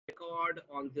record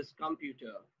on this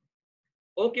computer.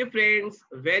 Okay, friends,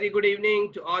 very good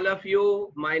evening to all of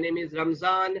you. My name is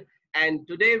Ramzan, and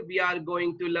today we are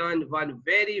going to learn one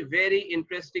very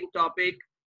interesting topic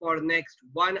for next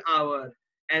 1 hour,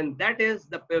 and that is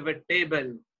the pivot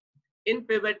table. In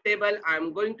pivot table,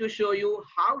 I'm going to show you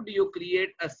how do you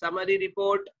create a summary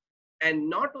report, and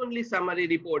not only summary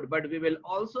report, but we will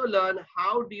also learn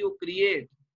how do you create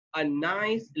a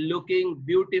nice looking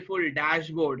beautiful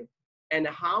dashboard, and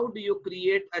how do you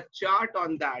create a chart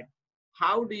on that,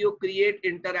 how do you create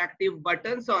interactive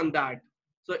buttons on that.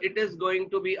 So it is going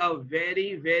to be a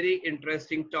very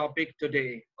interesting topic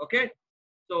today. Okay,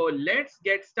 so let's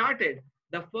get started.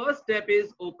 The first step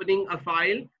is opening a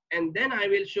file, and then I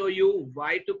will show you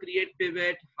why to create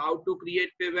pivot, how to create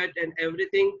pivot, and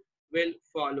everything will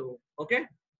follow. Okay,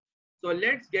 so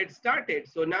let's get started.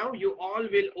 So now you all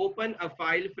will open a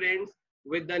file, friends,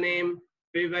 with the name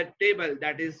pivot table,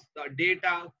 that is the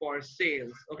data for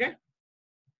sales. Okay,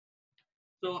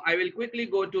 so I will quickly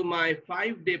go to my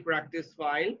 5-day practice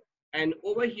file, and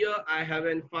over here I have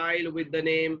a file with the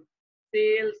name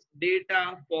sales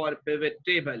data for pivot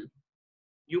table.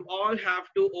 You all have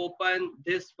to open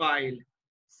this file,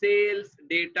 sales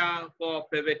data for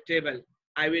pivot table.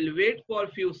 I will wait for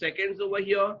a few seconds over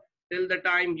here till the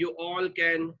time you all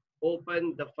can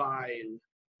open the file.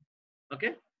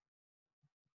 Okay.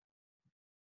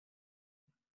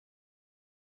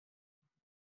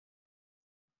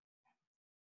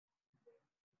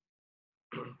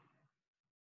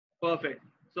 Perfect.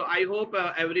 So I hope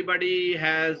everybody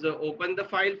has opened the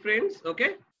file, friends.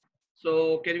 Okay.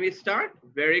 So can we start?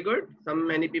 Very good.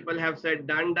 Many people have said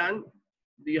done.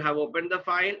 You have opened the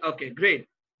file. Okay, great.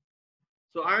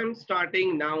 So I'm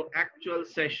starting now actual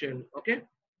session. Okay.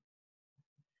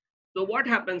 So what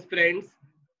happens, friends?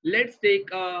 Let's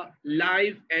take a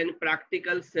live and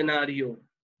practical scenario.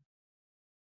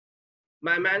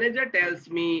 My manager tells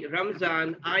me,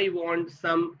 Ramzan, I want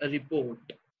some report.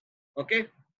 Okay.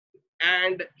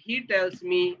 And he tells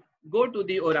me, go to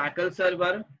the Oracle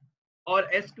server or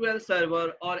SQL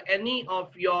server or any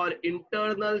of your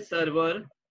internal server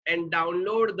and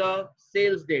download the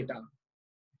sales data.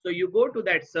 So you go to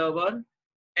that server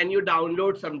and you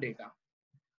download some data.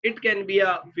 It can be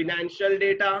a financial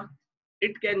data,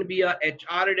 it can be a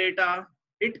HR data,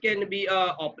 it can be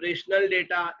a operational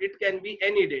data, it can be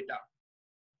any data.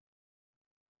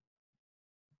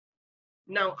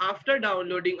 Now after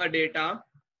downloading a data,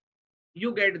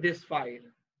 you get this file,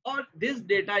 or this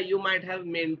data you might have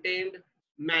maintained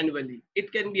manually.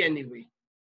 It can be any way.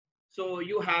 So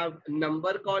you have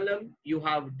number column, you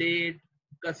have date,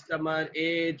 customer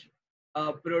age,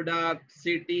 product,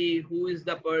 city, who is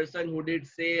the person who did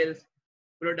sales,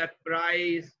 product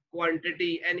price,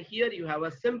 quantity, and here you have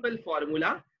a simple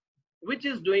formula which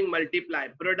is doing multiply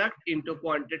product into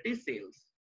quantity sales.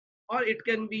 Or it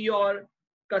can be your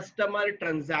customer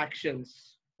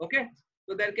transactions. Okay,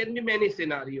 so there can be many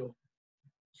scenario.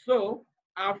 So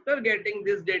after getting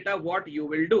this data, what you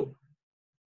will do?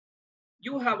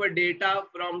 You have a data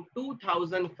from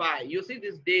 2005. You see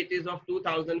this date is of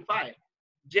 2005.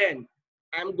 Jan,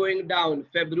 I'm going down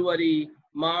February,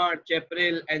 March,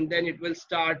 April, and then it will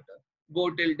start, go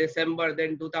till December,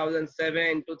 then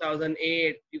 2007,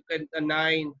 2008, you can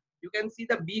 9, you can see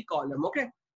the B column, okay?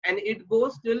 And it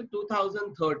goes till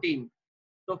 2013.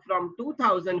 So from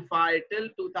 2005 till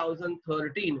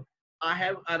 2013, I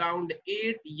have around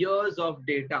 8 years of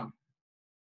data,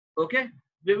 okay?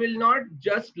 We will not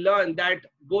just learn that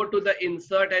go to the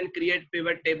insert and create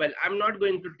pivot table. I'm not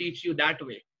going to teach you that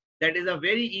way. That is a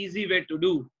very easy way to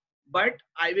do, but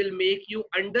I will make you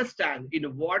understand in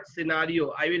what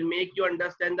scenario. I will make you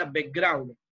understand the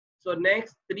background. So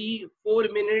next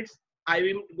 3-4 minutes I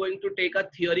am going to take a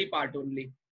theory part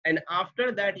only, and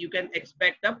after that you can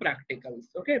expect the practicals,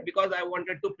 okay? Because I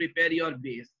wanted to prepare your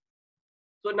base.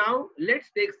 So now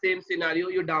let's take same scenario.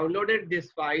 You downloaded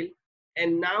this file,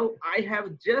 and now I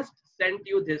have just sent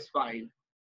you this file,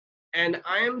 and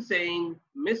I am saying,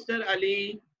 Mr.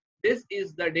 Ali, this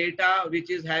is the data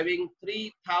which is having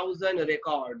 3000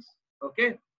 records,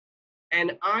 okay?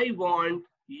 And I want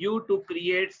you to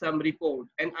create some report,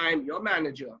 and I am your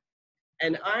manager.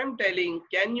 And I am telling,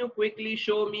 can you quickly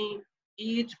show me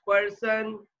each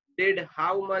person did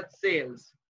how much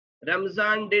sales?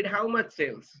 Ramzan did how much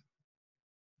sales?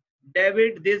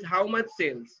 David, this how much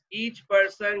sales? Each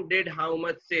person did how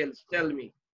much sales? Tell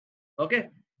me. Okay.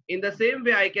 In the same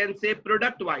way, I can say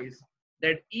product wise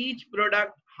that each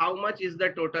product, how much is the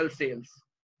total sales?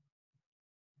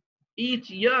 Each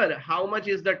year, how much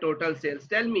is the total sales?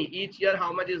 Tell me, each year,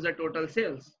 how much is the total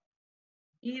sales?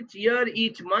 Each year,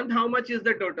 each month, how much is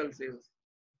the total sales?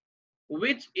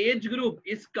 which age group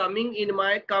is coming in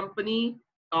my company,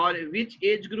 or which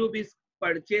age group is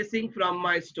purchasing from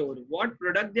my store, what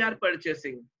product they are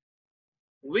purchasing,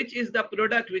 which is the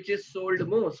product which is sold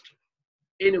most,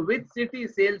 in which city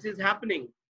sales is happening,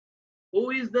 who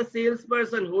is the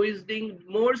salesperson who is doing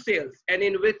more sales and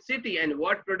in which city, and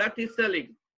what product is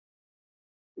selling,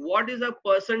 what is a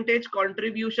percentage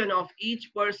contribution of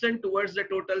each person towards the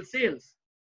total sales,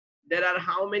 there are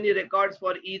how many records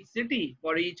for each city,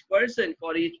 for each person,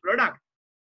 for each product.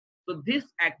 So this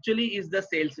actually is the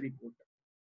sales report.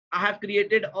 I have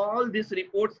created all these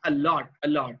reports a lot.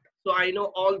 So I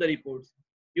know all the reports.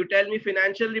 You tell me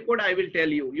financial report, I will tell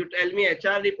you. You tell me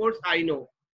HR reports, I know.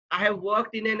 I have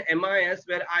worked in an MIS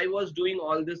where I was doing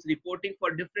all this reporting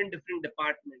for different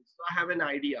departments. So I have an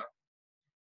idea.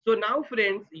 So now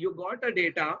friends, you got a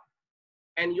data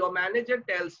and your manager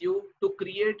tells you to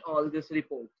create all these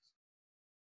reports.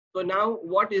 So now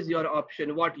what is your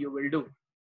option? What you will do?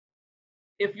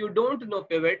 If you don't know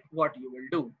pivot, what you will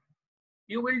do?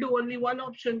 You will do only one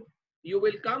option. You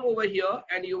will come over here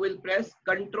and you will press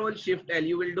Control Shift L.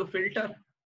 You will do filter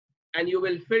and you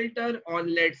will filter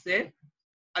on, let's say,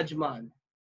 Ajman.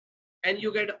 And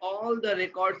you get all the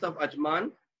records of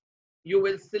Ajman. You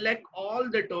will select all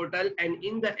the total and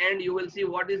in the end you will see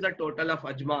what is the total of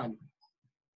Ajman.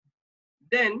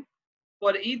 Then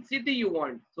for each city you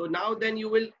want. So now then you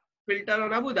will filter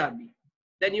on Abu Dhabi.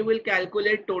 Then you will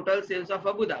calculate total sales of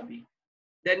Abu Dhabi.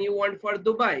 Then you want for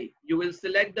Dubai. You will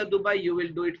select the Dubai. You will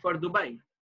do it for Dubai.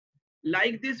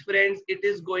 Like this, friends, it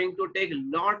is going to take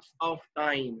lots of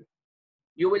time.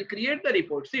 You will create the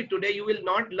report. See, today you will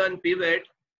not learn pivot.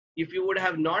 If you would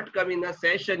have not come in a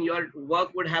session, your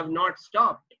work would have not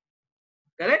stopped.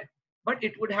 Correct? But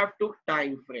it would have took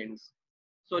time, friends.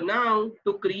 So now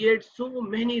to create so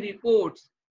many reports,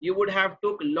 you would have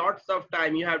took lots of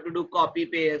time. You have to do copy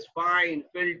paste, find,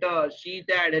 filter, sheet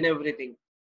add and everything.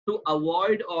 To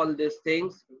avoid all these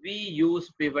things, we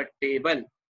use pivot table.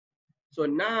 So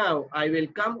now I will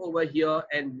come over here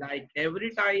and like every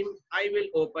time I will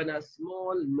open a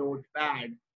small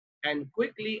notepad and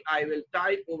quickly I will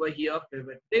type over here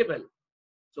pivot table.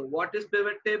 So what is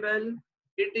pivot table?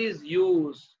 It is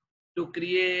used to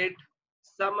create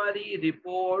summary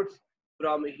reports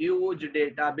from a huge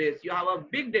database. You have a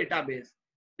big database.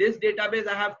 This database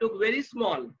I have took very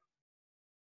small.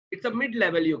 It's a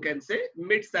mid-level, you can say,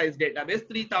 mid-size database.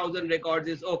 3,000 records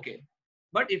is okay.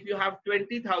 But if you have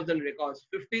 20,000 records,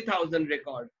 50,000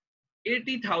 records,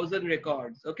 80,000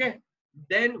 records, okay,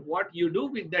 then what you do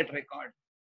with that record?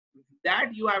 That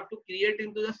you have to create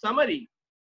into the summary.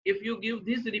 If you give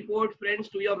this report, friends,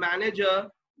 to your manager,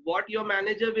 what your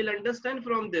manager will understand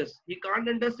from this? He can't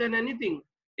understand anything.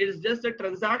 It's just the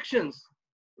transactions.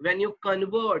 When you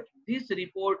convert this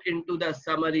report into the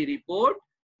summary report,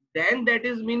 then that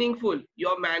is meaningful.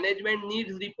 Your management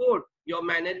needs report. Your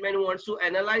management wants to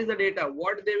analyze the data.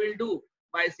 What they will do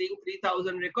by seeing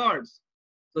 3,000 records.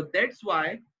 So that's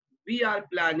why we are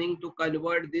planning to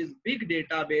convert this big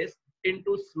database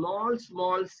into small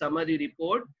summary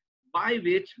report by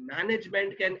which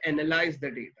management can analyze the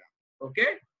data.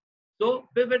 Okay. So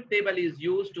pivot table is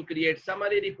used to create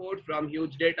summary report from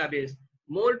huge database.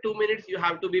 More 2 minutes, you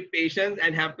have to be patient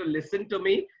and have to listen to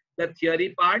me, the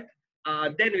theory part.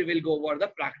 Then we will go over the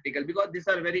practical because these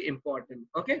are very important.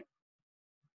 Okay.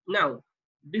 Now,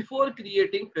 before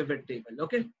creating pivot table,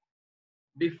 okay,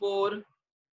 before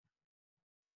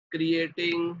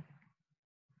creating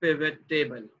pivot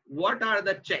table, what are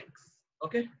the checks?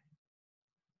 Okay.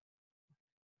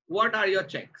 What are your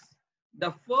checks?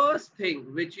 The first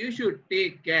thing which you should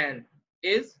take care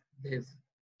is this.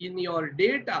 In your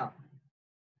data,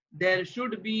 there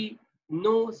should be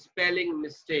no spelling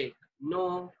mistake.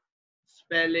 No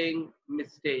spelling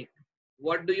mistake.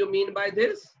 What do you mean by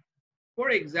this? For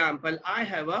example, I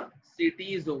have a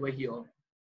cities over here.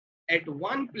 At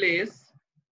one place,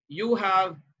 you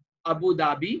have Abu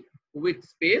Dhabi with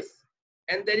space,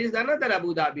 and there is another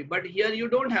Abu Dhabi, but here you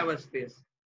don't have a space.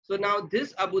 So now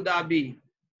this Abu Dhabi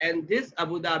and this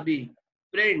Abu Dhabi,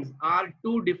 friends, are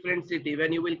two different cities.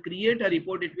 When you will create a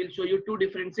report, it will show you two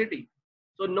different cities.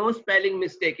 So no spelling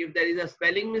mistake. If there is a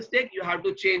spelling mistake, you have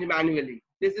to change manually.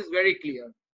 This is very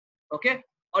clear. Okay?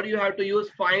 Or you have to use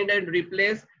find and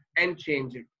replace and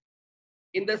change it.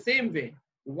 In the same way,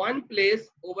 one place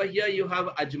over here you have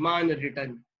Ajman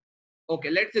written. Okay,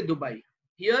 let's say Dubai.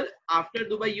 Here after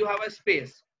Dubai you have a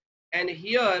space, and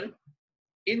here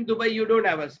in Dubai you don't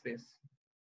have a space.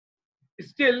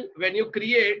 Still, when you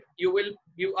create, you will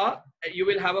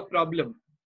have a problem.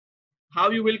 How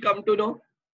you will come to know?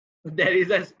 There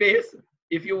is a space.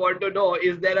 If you want to know,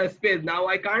 is there a space? Now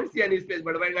I can't see any space,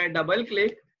 but when I double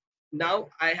click, Now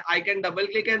I can double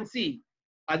click and see.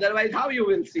 Otherwise, how you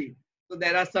will see? So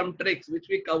there are some tricks which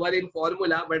we cover in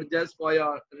formula, but just for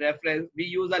your reference, we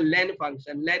use a len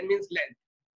function. Len means length.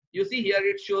 You see here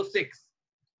it shows 6.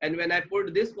 And when I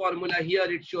put this formula here,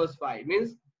 it shows 5.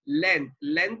 Means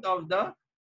length of the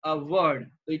word.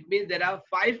 So it means there are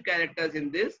 5 characters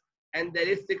in this and there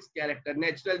is 6 character.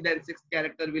 Natural, then 6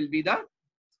 character will be the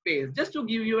space. Just to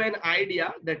give you an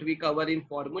idea that we cover in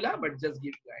formula, but just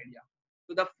give you idea.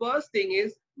 So the first thing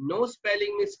is no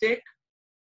spelling mistake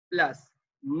plus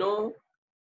no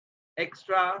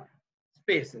extra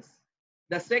spaces.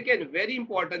 The second very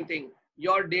important thing,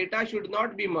 your data should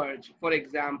not be merged. For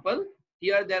example,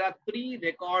 here there are 3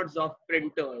 records of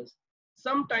printers.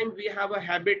 Sometimes we have a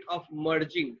habit of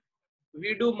merging.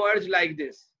 We do merge like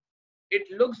this. It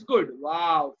looks good.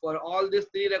 Wow, for all these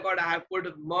 3 record, I have put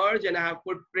merge and I have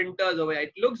put printers over here.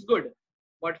 It looks good.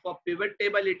 But for pivot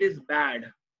table, it is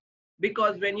bad.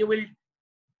 Because when you will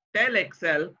tell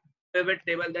Excel pivot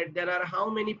table that there are how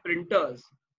many printers.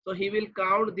 So he will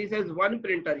count this as 1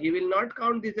 printer. He will not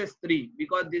count this as 3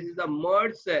 because this is a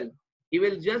merged cell. He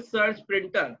will just search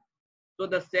printer. So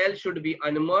the cell should be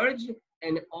unmerged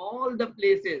and all the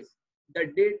places the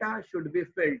data should be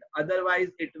filled. Otherwise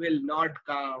it will not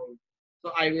count.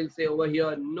 So I will say over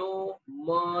here no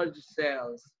merge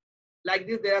cells. Like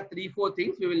this there are 3-4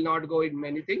 things. We will not go in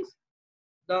many things.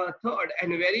 The third and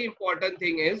very important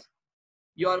thing is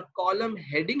your column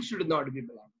heading should not be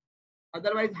blank.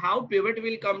 Otherwise, how pivot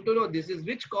will come to know this is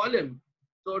which column?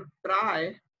 So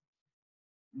try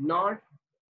not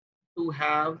to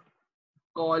have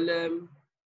column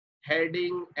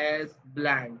heading as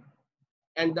blank.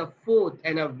 And the fourth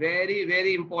and a very,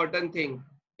 very important thing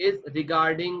is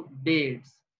regarding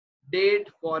dates. Date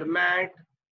format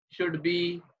should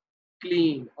be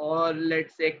clean or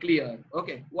let's say clear.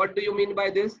 Okay, what do you mean by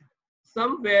this?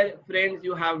 Somewhere, friends,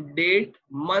 you have date,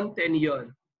 month and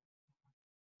year.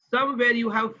 Somewhere you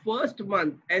have first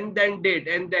month and then date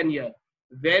and then year.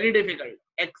 Very difficult.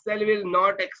 Excel will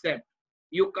not accept.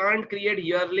 You can't create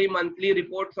yearly, monthly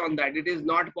reports on that. It is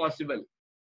not possible.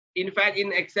 In fact,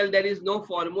 in Excel, there is no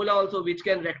formula also which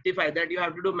can rectify that. You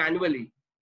have to do manually.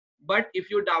 But if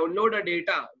you download a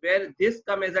data where this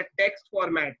come as a text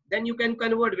format, then you can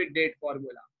convert with date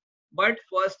formula. But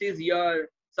first is year,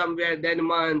 somewhere, then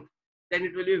month, then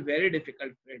it will be very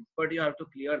difficult, friends. But you have to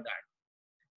clear that.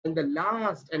 And the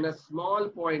last and a small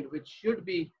point which should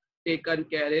be taken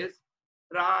care is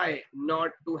try not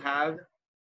to have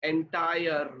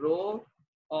entire row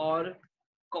or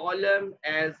column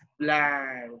as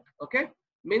blank. Okay,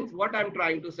 means what I'm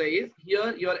trying to say is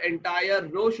here your entire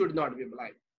row should not be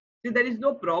blank. See, there is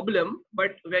no problem,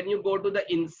 but when you go to the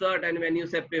insert and when you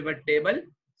say pivot table,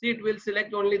 see it will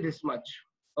select only this much.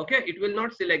 Okay, it will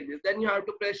not select this. Then you have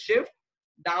to press shift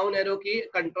down arrow key,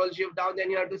 control shift down,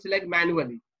 then you have to select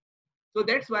manually. So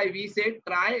that's why we say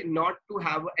try not to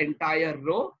have an entire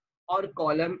row or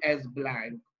column as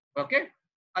blank. Okay.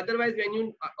 Otherwise, when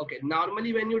you, okay,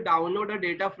 normally when you download a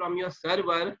data from your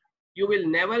server, you will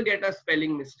never get a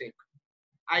spelling mistake.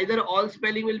 Either all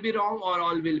spelling will be wrong or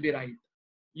all will be right.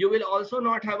 You will also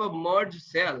not have a merged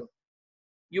cell.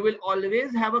 You will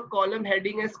always have a column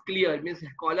heading as clear, means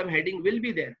column heading will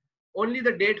be there. Only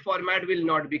the date format will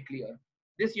not be clear.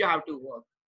 This you have to work.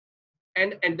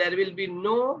 And there will be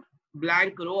no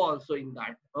blank row also in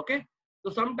that. Okay,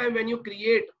 so sometime when you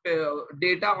create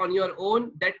data on your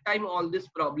own, that time all these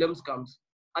problems comes.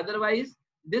 Otherwise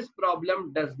this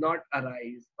problem does not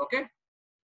arise. Okay,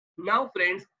 now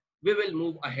friends, we will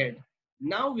move ahead.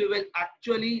 Now we will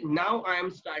actually, now I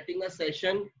am starting a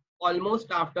session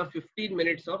almost after 15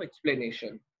 minutes of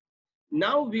explanation.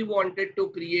 Now we wanted to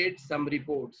create some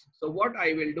reports. So what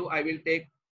I will do, I will take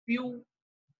few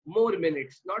more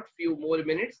minutes, not few more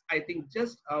minutes, I think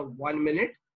just a 1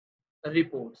 minute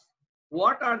reports.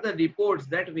 What are the reports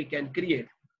that we can create?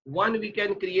 One, we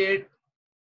can create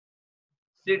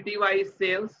city-wise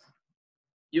sales.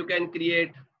 You can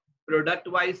create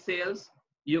product-wise sales.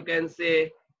 You can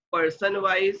say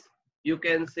person-wise. You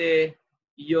can say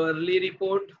yearly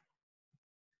report.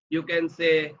 You can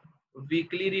say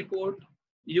weekly report.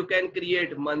 You can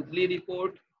create monthly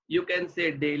report. You can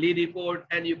say daily report,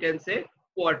 and you can say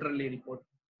quarterly report.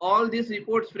 All these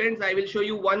reports, friends, I will show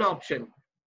you one option.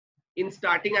 In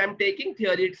starting, I'm taking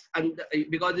theory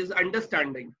because it's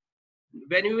understanding.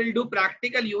 When you will do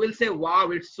practical, you will say,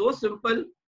 wow, it's so simple.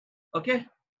 Okay.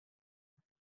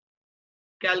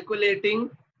 Calculating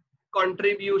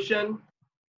contribution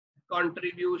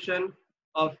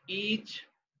of each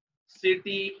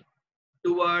city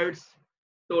towards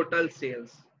total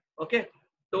sales. Okay.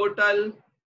 Total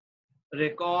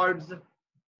records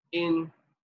in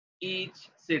each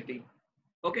city.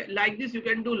 Okay, like this you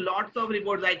can do lots of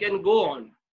reports. I can go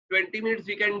on 20 minutes.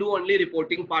 We can do only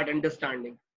reporting part,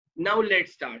 understanding. Now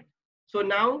let's start. So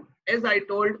now, as I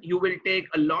told, you will take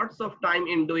a lots of time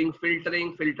in doing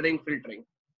filtering.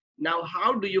 Now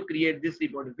how do you create this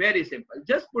report? Very simple.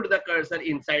 Just put the cursor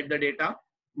inside the data.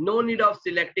 No need of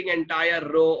selecting entire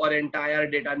row or entire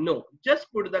data. No, just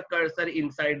put the cursor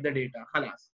inside the data.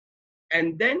 Khalas.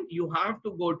 And then you have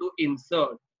to go to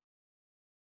insert.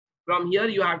 From here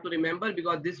you have to remember,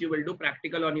 because this you will do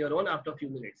practical on your own after a few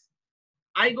minutes.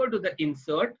 I go to the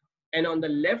insert, and on the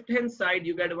left hand side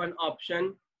you get one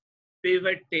option,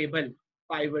 pivot table.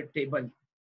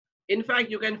 In fact,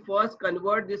 you can first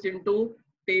convert this into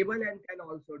table and can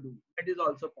also do. That is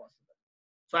also possible.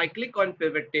 So I click on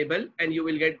pivot table and you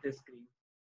will get this screen.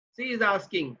 See, is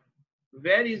asking,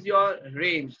 where is your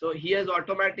range? So he has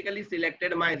automatically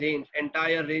selected my range,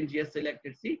 entire range he has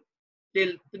selected. See,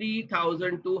 till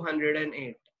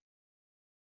 3,208.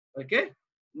 Okay.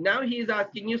 Now he is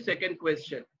asking you second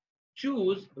question.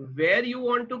 Choose where you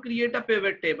want to create a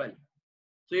pivot table.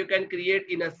 So you can create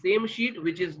in a same sheet,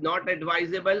 which is not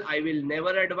advisable. I will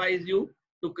never advise you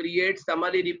to create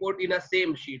summary report in a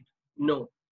same sheet. No,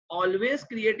 always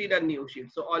create in a new sheet.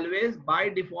 So always by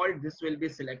default, this will be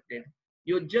selected.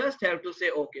 You just have to say,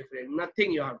 okay, friend,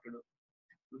 nothing you have to do.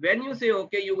 When you say,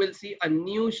 okay, you will see a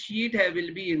new sheet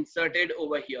will be inserted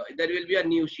over here. There will be a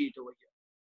new sheet over here.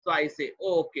 So I say,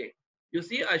 okay, you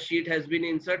see a sheet has been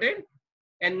inserted.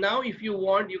 And now if you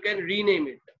want, you can rename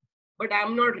it. But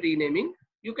I'm not renaming.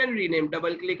 You can rename,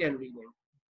 double click and rename.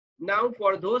 Now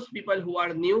for those people who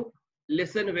are new,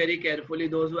 listen very carefully,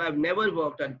 those who have never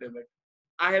worked on pivot.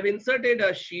 I have inserted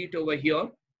a sheet over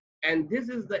here, and this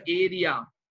is the area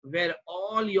where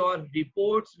all your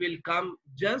reports will come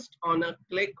just on a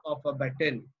click of a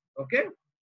button. Okay.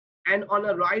 And on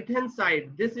the right hand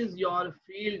side, this is your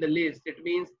field list. It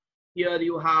means here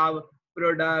you have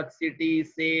product, city,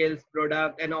 sales,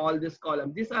 product, and all this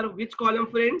column. These are which column,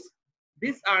 friends?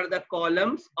 These are the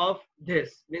columns of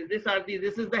this. This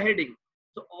is the heading.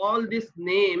 So all these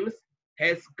names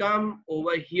has come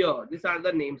over here. These are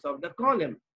the names of the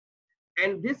column.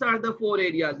 And these are the four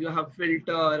areas. You have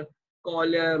filter,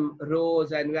 column,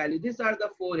 rows, and value. These are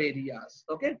the four areas.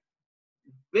 Okay.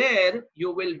 Where you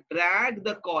will drag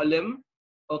the column,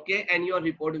 okay, and your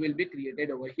report will be created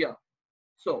over here.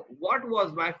 So what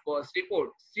was my first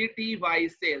report? City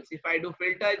wise sales. If I do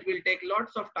filter, it will take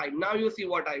lots of time. Now you see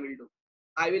what I will do.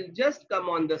 I will just come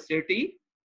on the city,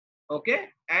 okay,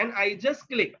 and I just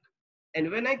click. And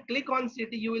when I click on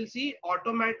city, you will see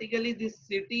automatically this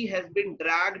city has been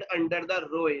dragged under the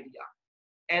row area.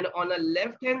 And on the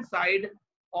left hand side,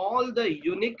 all the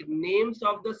unique names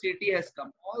of the city has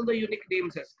come. All the unique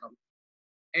names has come.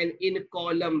 And in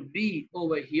column B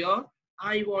over here,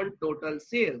 I want total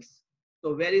sales.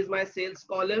 So where is my sales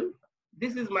column?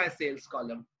 This is my sales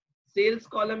column. Sales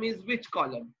column is which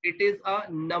column? It is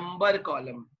a number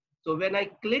column. So when I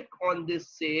click on this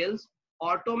sales,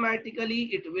 automatically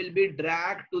it will be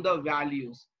dragged to the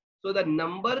values. So the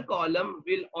number column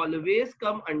will always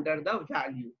come under the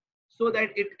value so that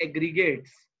it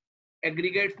aggregates.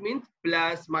 Aggregates means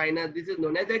plus, minus. This is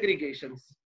known as aggregations.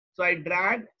 So I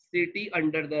drag city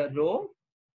under the row,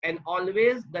 and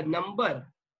always the number,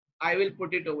 I will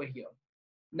put it over here.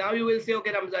 Now you will say,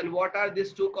 okay, Ramzan, what are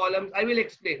these two columns? I will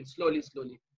explain slowly.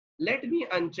 Let me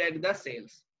uncheck the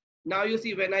sales. Now you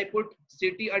see when I put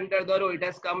city under the row, it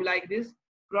has come like this.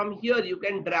 From here you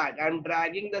can drag. I'm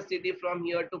dragging the city from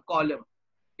here to column.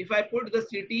 If I put the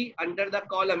city under the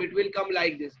column, it will come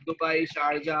like this. Dubai,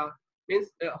 Sharjah, means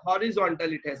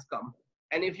horizontal it has come.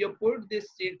 And if you put this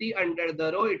city under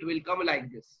the row, it will come like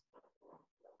this.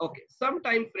 Okay,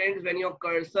 sometime friends, when your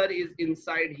cursor is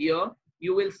inside here,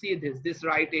 you will see this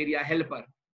right area, helper.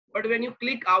 But when you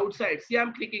click outside, see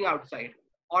I'm clicking outside,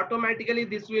 automatically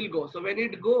this will go. So when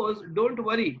it goes, don't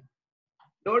worry.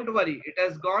 It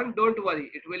has gone, don't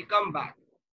worry, it will come back.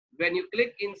 When you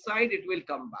click inside, it will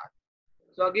come back.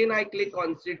 So again, I click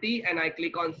on city and I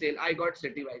click on sale. I got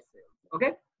city by sale.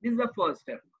 Okay, this is the first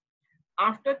step.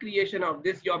 After creation of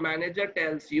this, your manager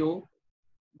tells you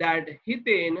that,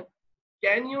 Hiten,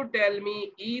 can you tell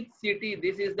me each city,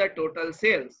 this is the total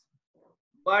sales,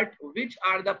 but which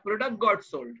are the product got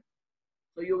sold?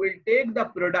 So you will take the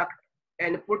product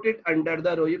and put it under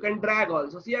the row. You can drag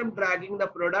also. See, I'm dragging the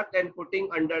product and putting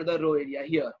under the row area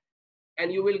here.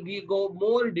 And you will go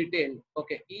more detail.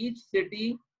 Okay, each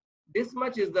city, this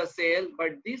much is the sale,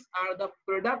 but these are the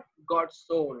product got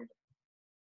sold.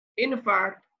 In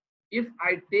fact, if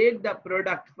I take the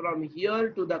product from here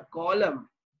to the column,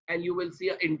 and you will see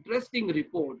an interesting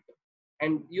report.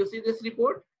 And you see this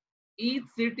report, each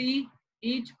city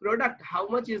Each product, how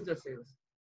much is the sales?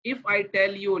 If I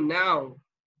tell you now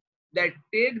that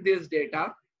take this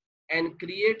data and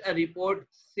create a report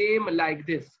same like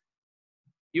this,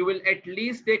 you will at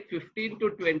least take 15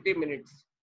 to 20 minutes,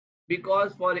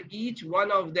 because for each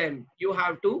one of them you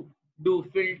have to do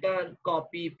filter,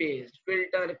 copy, paste,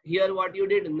 filter. Here what you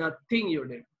did, nothing you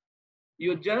did.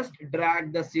 You just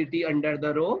drag the city under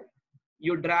the row,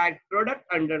 you drag product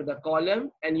under the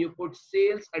column, and you put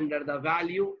sales under the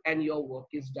value, and your work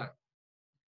is done.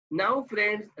 Now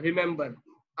friends, remember,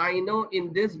 I know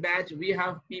in this batch we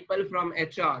have people from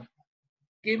HR.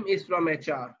 Kim is from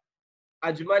HR.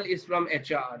 Ajmal is from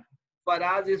HR.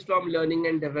 Faraz is from learning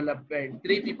and development.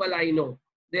 Three people I know,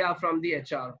 they are from the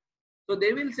HR. So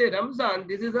they will say, Ramzan,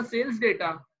 this is a sales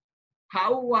data.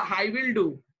 How I will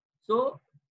do? So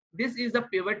this is a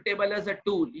pivot table as a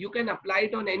tool. You can apply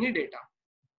it on any data.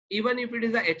 Even if it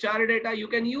is a HR data, you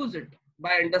can use it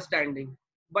by understanding.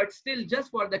 But still,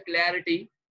 just for the clarity,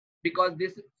 because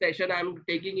this session I'm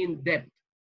taking in depth.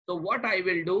 So what I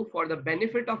will do for the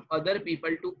benefit of other people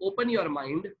to open your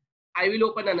mind, I will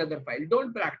open another file.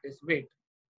 Don't practice, wait.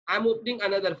 I'm opening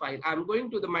another file. I'm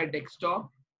going to my desktop,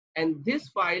 and this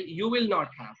file you will not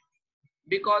have,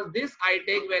 because this I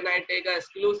take when I take an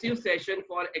exclusive session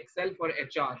for Excel for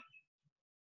HR.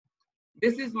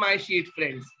 This is my sheet,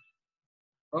 friends.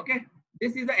 Okay,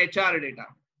 this is the HR data.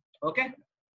 Okay,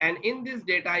 and in this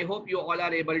data, I hope you all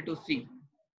are able to see.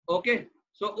 Okay,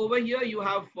 so over here you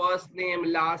have first name,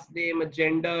 last name,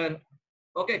 gender.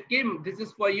 Okay, Kim, this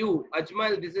is for you.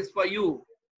 Ajmal, this is for you.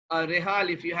 Rehal,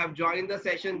 if you have joined the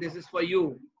session, this is for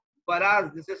you.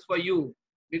 Faraz, this is for you,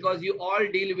 because you all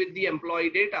deal with the employee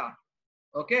data.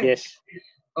 Okay. Yes.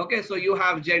 Okay, so you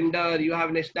have gender, you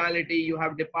have nationality, you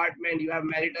have department, you have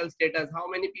marital status. How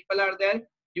many people are there?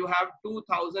 You have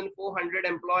 2,400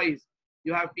 employees.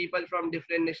 You have people from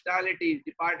different nationalities,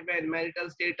 department, marital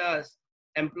status,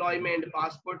 employment,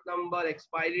 passport number,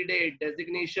 expiry date,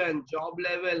 designation, job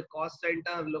level, cost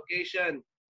center, location,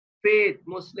 faith,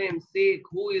 Muslim, Sikh,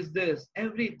 who is this?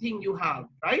 Everything you have,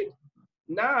 right?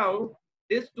 Now,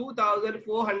 this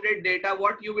 2,400 data,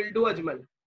 what you will do, Ajmal?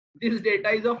 This data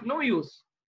is of no use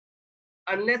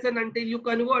unless and until you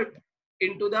convert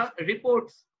into the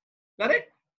reports, correct?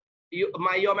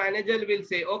 Your manager will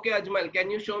say, okay, Ajmal, can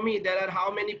you show me there are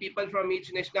how many people from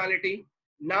each nationality?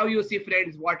 Now you see,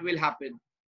 friends, what will happen.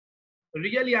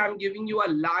 Really, I'm giving you a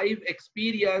live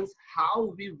experience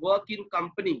how we work in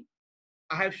company.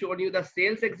 I have shown you the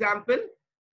sales example,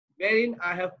 wherein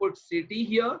I have put city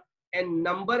here and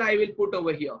number I will put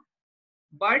over here.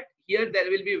 But here there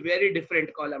will be very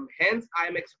different column. Hence, I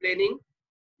am explaining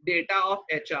data of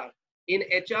HR. In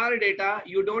HR data,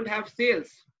 you don't have sales.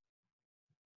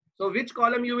 So which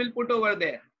column you will put over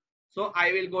there? So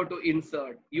I will go to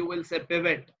insert. You will say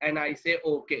pivot, and I say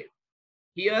okay.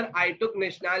 Here I took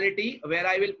nationality where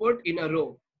I will put in a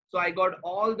row. So I got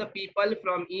all the people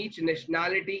from each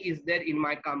nationality is there in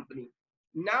my company.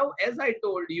 Now, as I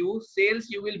told you, sales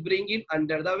you will bring in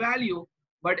under the value,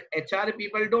 but HR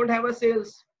people don't have a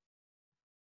sales.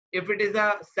 If it is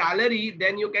a salary,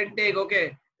 then you can take,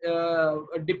 okay,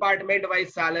 department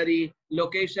wise salary,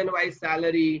 location wise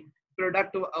salary,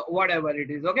 product, whatever it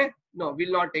is. Okay, no,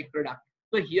 will not take product.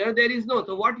 So here there is no.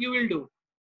 So what you will do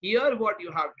here, what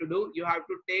you have to do, you have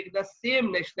to take the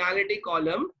same nationality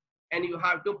column and you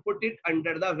have to put it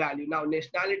under the value. Now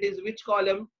nationality is which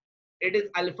column? It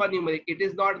is alphanumeric, it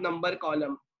is not number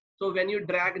column. So when you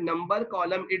drag number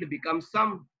column, it becomes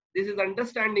sum. This is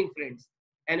understanding, friends.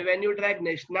 And when you drag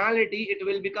nationality, it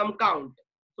will become count.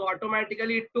 So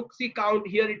automatically it took C count,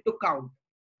 here it took count.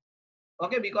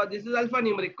 Okay, because this is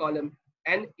alphanumeric column.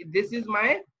 And this is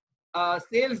my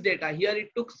sales data. Here it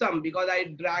took sum because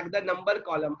I drag the number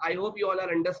column. I hope you all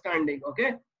are understanding.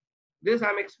 Okay, this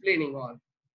I'm explaining all.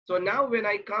 So now when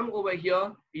I come over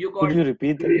here, you got. Could you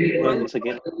repeat that once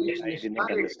again? I didn't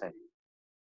understand.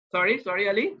 Sorry,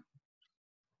 Ali.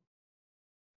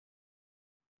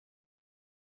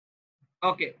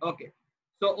 Okay.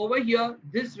 So over here,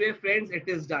 this way, friends, it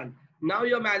is done. Now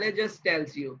your manager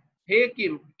tells you, hey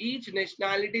Kim, each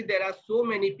nationality there are so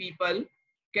many people.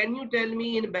 Can you tell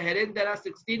me in Bahrain there are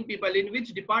 16 people, in which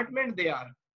department they are?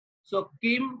 So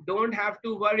Kim don't have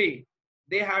to worry.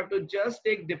 They have to just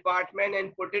take department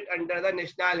and put it under the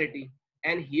nationality.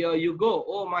 And here you go.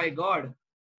 Oh my God.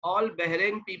 All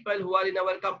Bahrain people who are in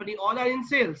our company, all are in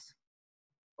sales.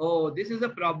 Oh, this is a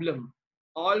problem.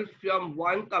 All from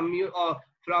one commune or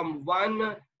from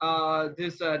one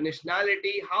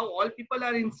nationality. How all people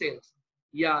are in sales?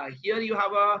 Yeah, here you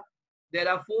have there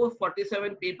are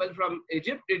 447 people from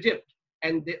Egypt,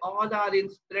 and they all are in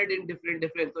spread in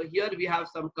different. So here we have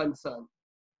some concern.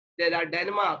 There are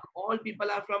Denmark. All people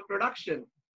are from production.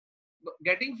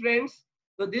 Getting friends?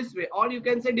 So this way, or you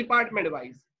can say department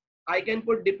wise. I can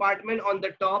put department on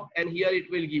the top and here it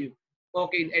will give.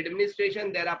 Okay, in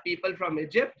administration, there are people from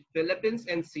Egypt, Philippines,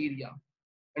 and Syria.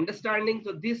 Understanding?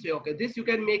 So this way, okay, this you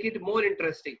can make it more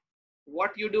interesting.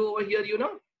 What you do over here,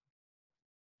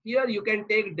 here you can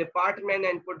take department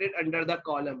and put it under the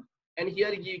column. And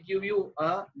here you give you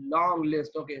a long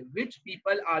list, okay, which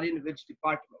people are in which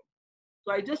department.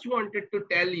 So I just wanted to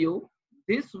tell you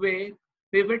this way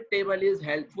pivot table is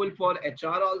helpful for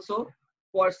HR also,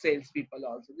 for salespeople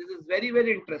also. This is very,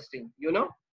 very interesting,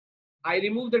 I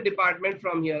remove the department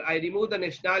from here. I remove the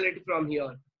nationality from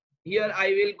here. Here I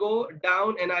will go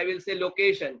down and I will say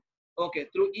location. Okay,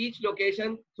 through each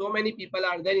location, so many people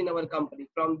are there in our company.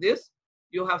 From this,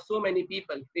 you have so many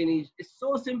people in each. It's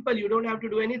so simple. You don't have to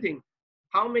do anything.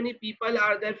 How many people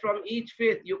are there from each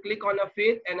faith? You click on a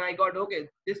faith and I got, okay,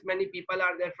 this many people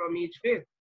are there from each faith.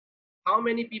 How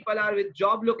many people are with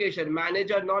job location,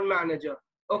 manager, non-manager?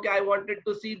 Okay, I wanted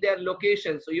to see their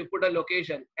location. So you put a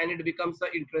location and it becomes an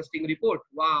interesting report.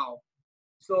 Wow.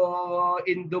 So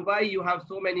in Dubai, you have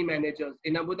so many managers.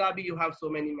 In Abu Dhabi, you have so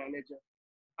many managers.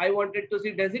 I wanted to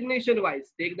see designation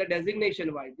wise. Take the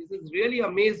designation wise. This is really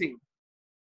amazing.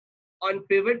 On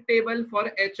pivot table for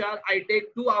HR, I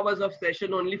take 2 hours of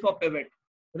session only for pivot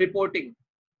reporting.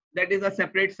 That is a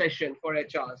separate session for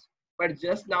HRs. But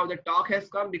just now the talk has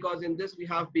come because in this we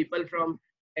have people from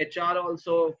HR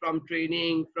also, from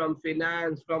training, from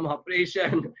finance, from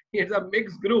operation. It's a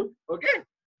mixed group. Okay.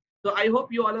 So I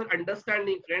hope you all are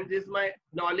understanding, friends. This is my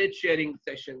knowledge sharing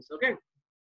sessions. Okay.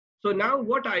 So now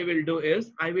what I will do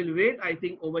is I will wait, I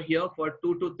think over here for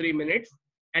 2 to 3 minutes,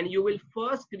 and you will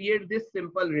first create this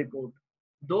simple report.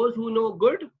 Those who know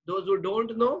good, those who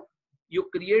don't know, you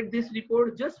create this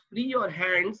report, just free your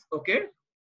hands, okay?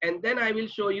 And then I will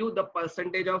show you the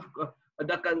percentage of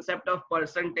the concept of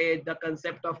percentage, the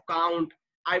concept of count.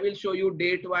 I will show you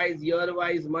date wise, year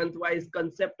wise, month wise,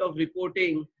 concept of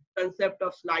reporting, concept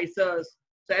of slicers.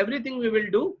 So everything we will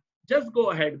do, just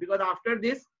go ahead because after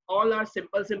this, all are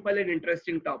simple and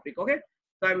interesting topic. Okay.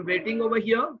 So I'm waiting over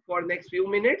here for next few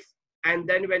minutes. And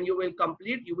then when you will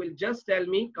complete, you will just tell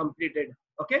me completed.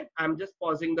 Okay. I'm just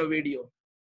pausing the video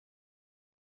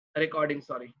recording.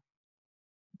 Sorry.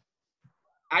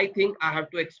 I think I have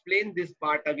to explain this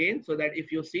part again so that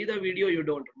if you see the video, you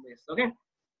don't miss. Okay.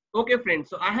 Okay, friends.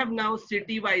 So I have now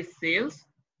city-wise sales.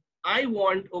 I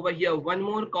want over here one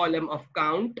more column of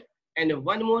count and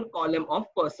one more column of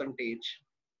percentage.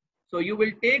 So you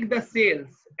will take the sales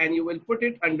and you will put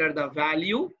it under the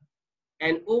value.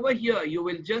 And over here, you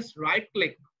will just right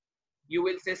click. You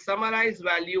will say summarize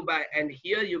value by, and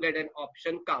here you get an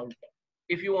option count.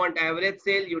 If you want average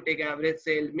sale, you take average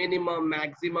sale, minimum,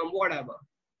 maximum, whatever.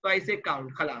 So I say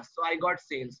count, khalas. So I got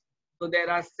sales. So there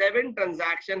are 7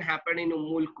 transactions happening in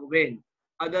Umul Kuwain.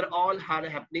 Other all are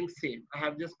happening same. I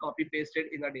have just copy pasted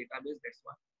in a database, that's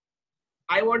why.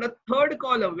 I want a third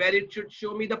column where it should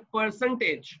show me the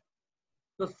percentage.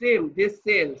 So same, this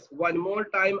sales, one more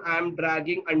time I am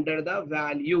dragging under the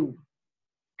value.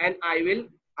 And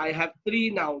I have 3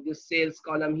 now, this sales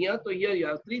column here. So here you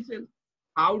have 3 sales.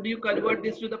 How do you convert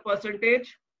this to the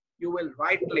percentage? You will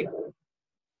right click.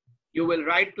 You will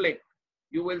right click.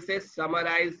 You will say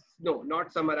summarize, no,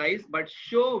 not summarize, but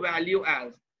show value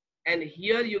as. And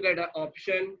here you get an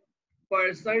option,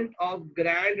 percent of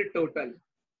grand total.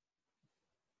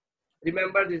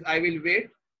 Remember this, I will wait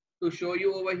to show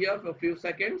you over here for a few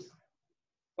seconds.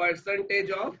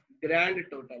 Percentage of grand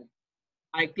total.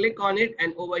 I click on it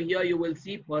and over here you will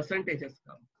see percentages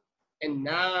come. And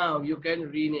now you can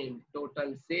rename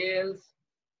total sales,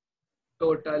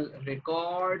 total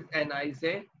records, and I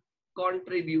say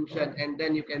contribution. And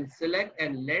then you can select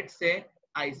and let's say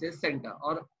I say center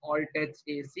or Alt H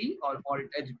AC or Alt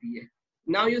H BA.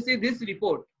 Now you see this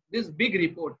report, this big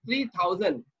report,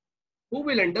 3000. Who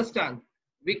will understand?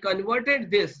 We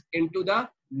converted this into the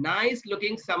nice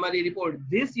looking summary report.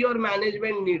 This your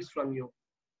management needs from you.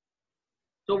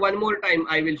 So one more time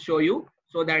I will show you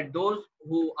so that those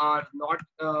who are not,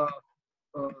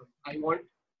 I want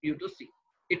you to see.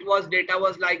 Data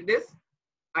was like this.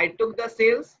 I took the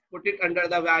sales, put it under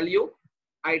the value.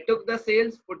 I took the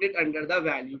sales, put it under the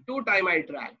value. 2 times I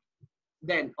drag.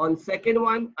 Then on second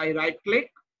one, I right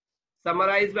click,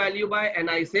 summarize value by, and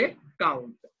I say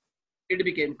count. It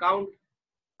became count.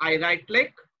 I right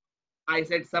click. I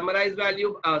said summarize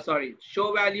value,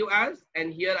 show value as,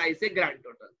 and here I say grand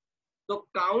total. So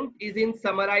count is in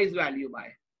summarize value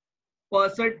by.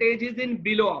 Percentage is in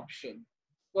below option.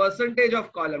 Percentage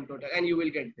of column total, and you will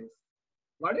get this.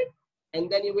 Got it? And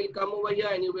then you will come over here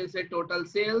and you will say total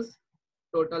sales,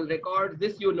 total records.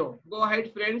 This you know. Go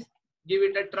ahead, friends. Give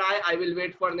it a try. I will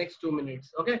wait for next 2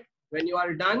 minutes. Okay. When you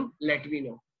are done, let me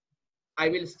know. I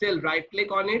will still right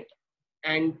click on it,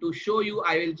 and to show you,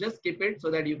 I will just skip it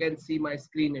so that you can see my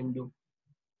screen and do.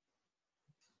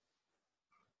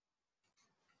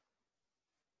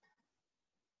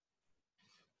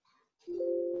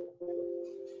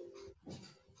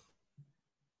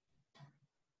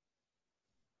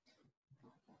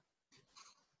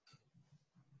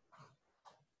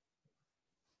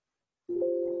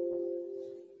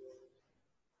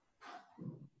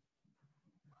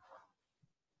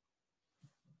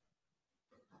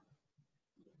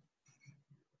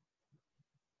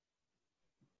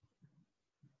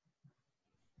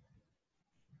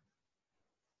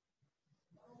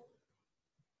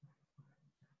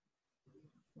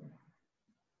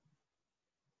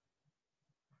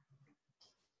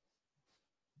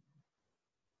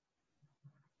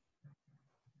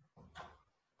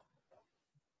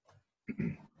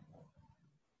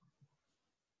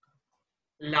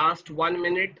 Last 1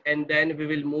 minute, and then we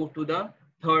will move to the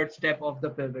third step of the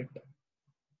pivot.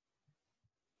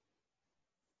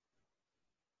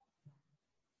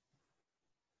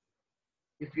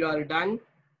 If you are done,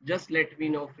 just let me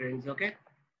know, friends. Okay.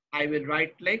 I will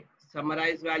right click,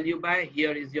 summarize value by.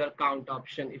 Here is your count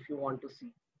option if you want to see.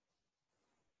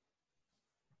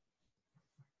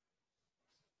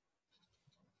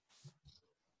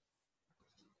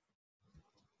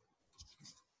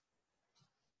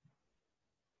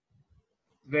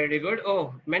 Very good.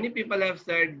 Oh, many people have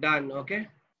said done. Okay.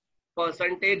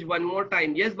 Percentage one more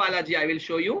time. Yes, Balaji, I will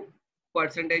show you.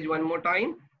 Percentage one more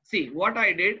time. See what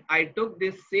I did. I took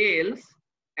this sales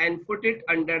and put it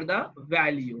under the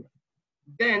value.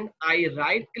 Then I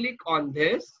right click on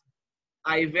this.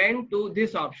 I went to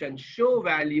this option, show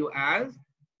value as,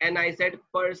 and I said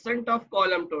percent of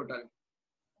column total.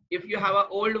 If you have an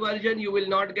old version, you will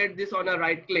not get this on a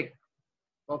right click.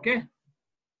 Okay.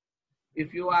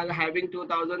 If you are having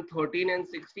 2013 and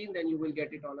 16, then you will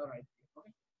get it on a right click.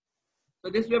 Okay.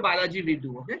 So this way Balaji we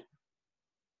do. Okay.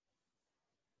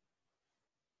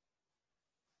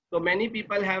 So many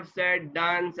people have said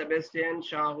done. Sebastian,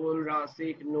 Shahul,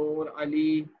 Rasik, Noor,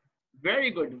 Ali. Very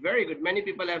good, very good. Many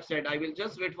people have said. I will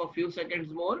just wait for a few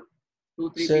seconds more.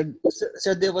 2, 3 people.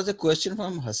 Sir, there was a question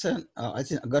from Hassan, I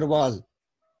think Agarwal.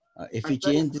 If we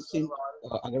change this in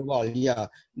Agarwal, yeah,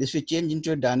 this we change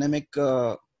into a dynamic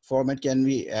format, can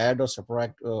we add or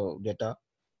subtract data?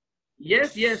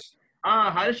 Yes, yes.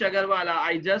 Harsh Agarwala,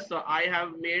 I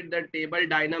have made the table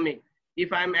dynamic.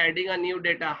 If I'm adding a new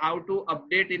data, how to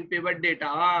update in pivot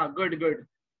data?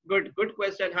 Good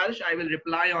question, Harsh. I will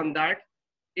reply on that.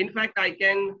 In fact, I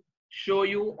can show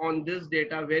you on this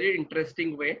data very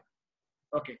interesting way.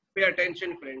 Okay, pay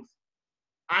attention, friends.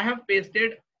 I have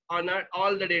pasted on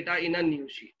all the data in a new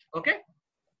sheet. Okay.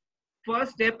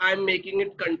 First step, I'm making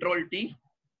it Control T,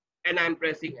 and I'm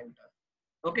pressing enter.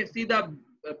 Okay, see the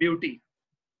beauty.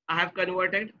 I have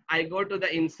converted. I go to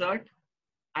the insert.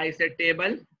 I say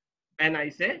table, and I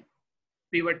say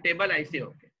pivot table. I say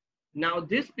okay. Now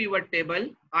this pivot table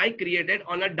I created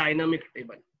on a dynamic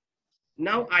table.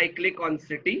 Now I click on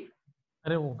city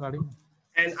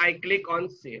and I click on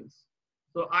sales.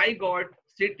 So I got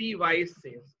city wise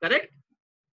sales, correct?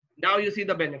 Now you see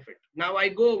the benefit. Now I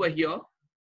go over here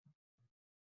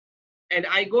and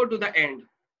I go to the end.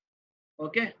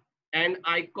 Okay. And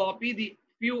I copy the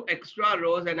few extra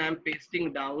rows and I'm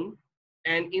pasting down.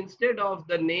 And instead of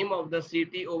the name of the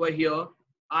city over here,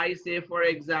 I say, for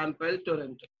example,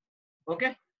 Toronto.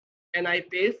 Okay. And I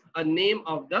paste a name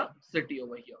of the city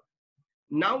over here.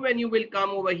 Now, when you will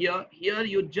come over here,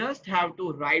 you just have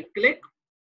to right click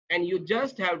and you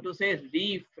just have to say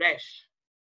refresh.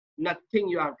 Nothing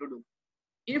you have to do.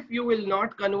 If you will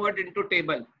not convert into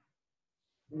table,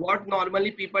 what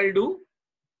normally people do,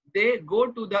 they go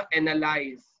to the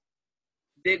analyze,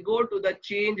 they go to the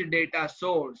change data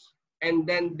source, and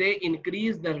then they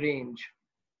increase the range.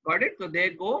 Got it? So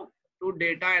they go to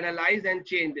data analyze and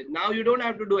change it. Now you don't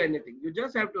have to do anything. You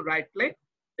just have to right click,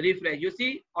 refresh. You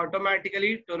see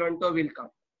automatically Toronto will come.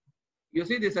 You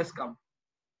see this has come.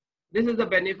 This is the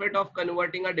benefit of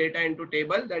converting a data into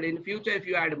table, that in future if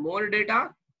you add more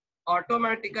data,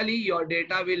 automatically your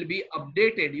data will be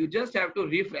updated. You just have to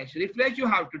refresh. Refresh you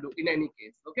have to do in any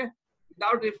case. Okay.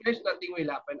 Without refresh, nothing will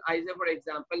happen. I say, for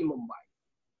example, Mumbai.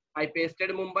 I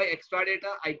pasted Mumbai extra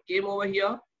data. I came over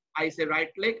here. I say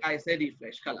right click. I say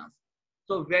refresh. Khalas.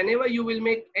 So whenever you will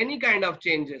make any kind of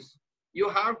changes, you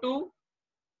have to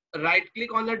right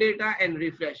click on the data and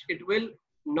refresh. It will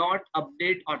not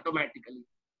update automatically.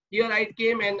 Here I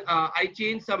came and I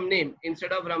changed some name.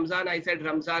 Instead of Ramzan, I said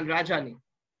Ramzan Rajani.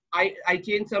 I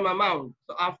change some amount.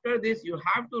 So after this, you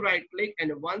have to right click,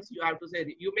 and once you have to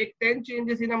say, you make 10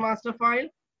 changes in a master file,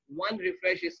 one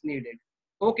refresh is needed.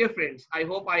 Okay, friends, I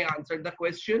hope I answered the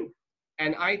question.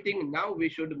 And I think now we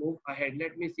should move ahead.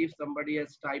 Let me see if somebody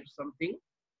has typed something.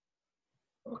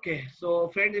 Okay, so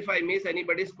friends, if I miss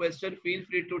anybody's question, feel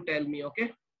free to tell me,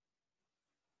 okay?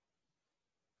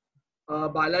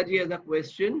 Balaji has a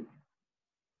question.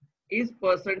 Is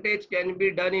percentage can be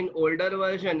done in older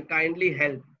version? Kindly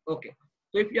help. Okay.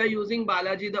 So if you are using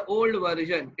Balaji, the old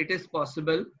version, it is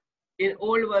possible. In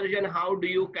old version, how do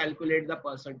you calculate the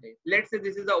percentage? Let's say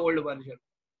this is the old version.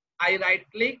 I right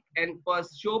click and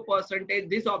show percentage.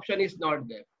 This option is not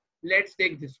there. Let's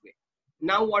take this way.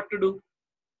 Now what to do?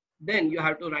 Then you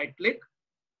have to right click,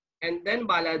 and then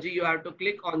Balaji, you have to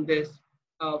click on this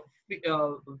uh,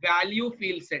 value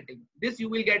field setting. This you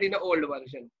will get in the old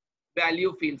version.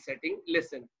 Value field setting.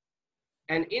 Listen.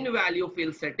 And in value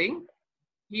field setting,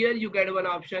 here you get one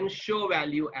option, show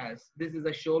value as. This is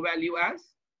a show value as.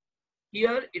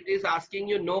 Here it is asking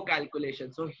you no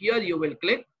calculation. So here you will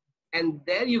click, and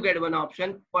there you get one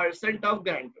option, percent of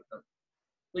grand total.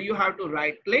 So you have to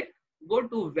right click, go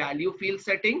to value field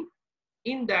setting.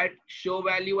 In that, show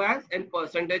value as and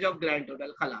percentage of grand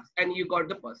total, khalas, and you got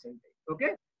the percentage.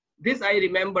 Okay, this I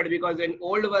remembered because in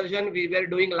old version we were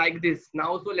doing like this.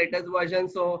 Now so latest version,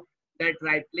 so that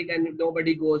right click and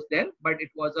nobody goes there, but it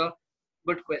was a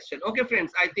good question. Okay,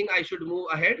 friends, I think I should move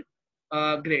ahead.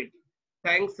 Great,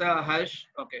 thanks, Harsh.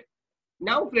 Okay,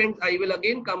 now friends, I will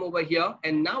again come over here,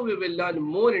 and now we will learn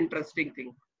more interesting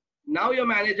thing. Now your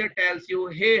manager tells you,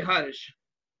 hey Harsh,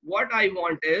 what I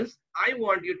want is, I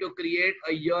want you to create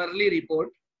a yearly report.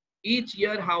 Each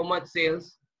year how much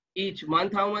sales, each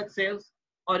month how much sales,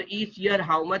 or each year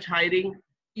how much hiring,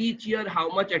 each year how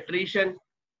much attrition,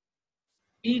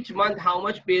 each month how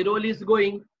much payroll is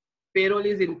going, payroll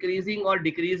is increasing or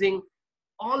decreasing,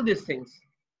 all these things.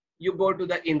 You go to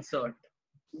the insert,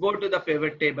 go to the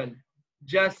pivot table,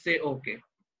 just say okay.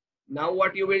 Now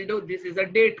what you will do, this is a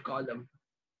date column.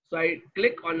 So I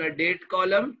click on a date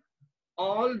column,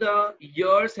 all the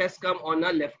years has come on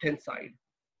a left hand side,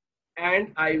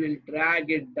 and I will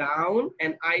drag it down,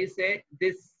 and I say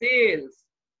this sales,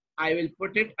 I will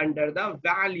put it under the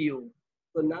value.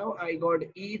 So now I got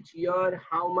each year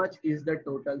how much is the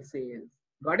total sales.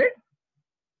 Got it?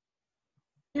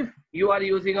 If you are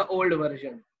using an old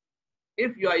version,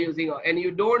 if you are using and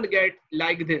you don't get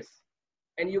like this,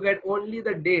 and you get only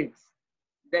the dates,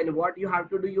 then what you have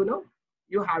to do,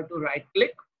 you have to right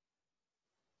click,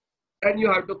 and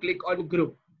you have to click on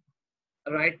group.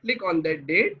 Right click on that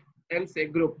date and say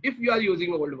group if you are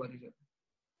using old version.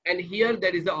 And here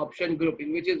there is the option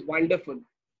grouping, which is wonderful.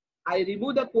 I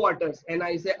remove the quarters and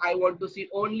I say I want to see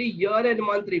only year and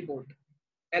month report.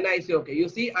 And I say, okay, you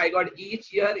see, I got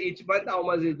each year, each month, how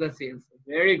much is the sales.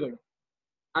 Very good.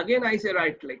 Again, I say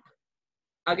right click.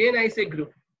 Again, I say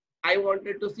group. I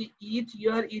wanted to see each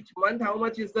year, each month, how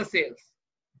much is the sales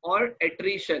or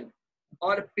attrition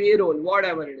or payroll,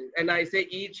 whatever it is. And I say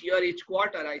each year, each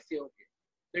quarter, I say, okay.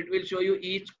 So it will show you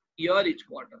each year, each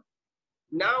quarter.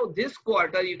 Now this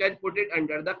quarter, you can put it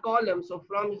under the column. So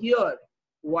from here,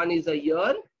 one is a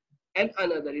year and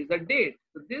another is a date.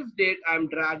 So this date I'm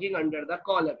dragging under the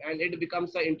column, and it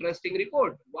becomes an interesting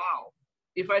report. Wow.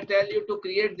 If I tell you to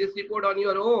create this report on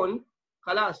your own,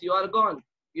 khalas, you are gone.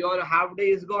 Your half day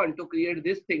is gone to create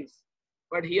these things.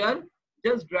 But here,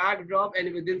 just drag, drop,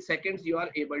 and within seconds you are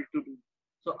able to do.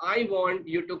 So I want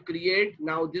you to create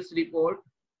now this report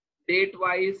date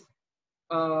wise,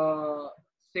 uh,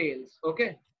 sales,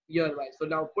 okay, year wise. So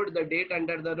now put the date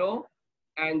under the row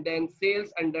and then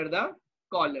sales under the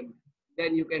column.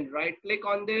 Then you can right click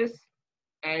on this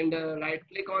and right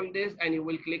click on this, and you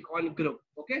will click on group.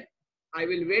 Okay, I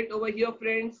will wait over here,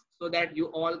 friends, so that you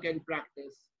all can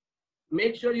practice.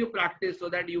 Make sure you practice so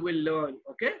that you will learn.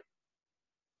 Okay,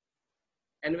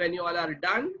 and when you all are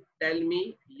done, tell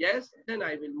me yes, then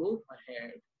I will move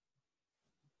ahead.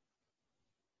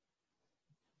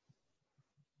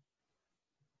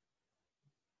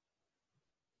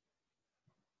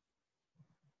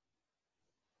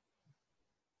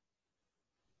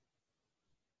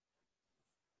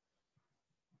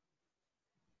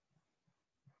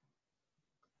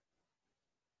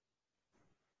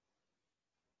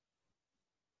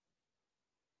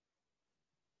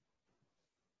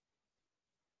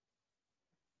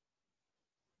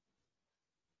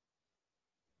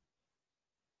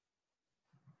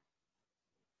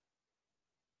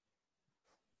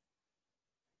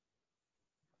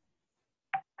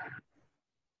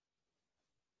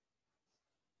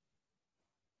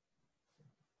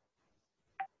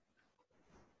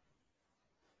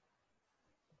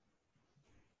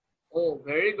 Oh,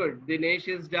 very good. Dinesh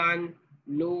is done.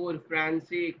 Noor,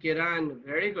 Francie, Kiran.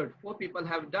 Very good. 4 people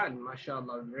have done.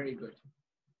 MashaAllah. Very good.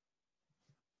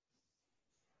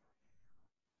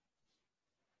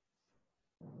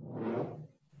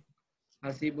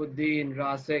 Hasibuddin,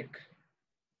 Rasik,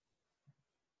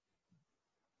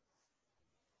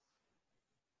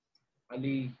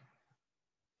 Ali.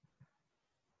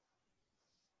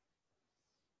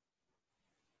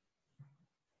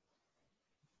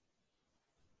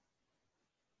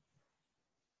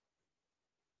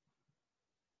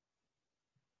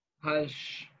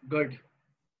 Harsh. Good.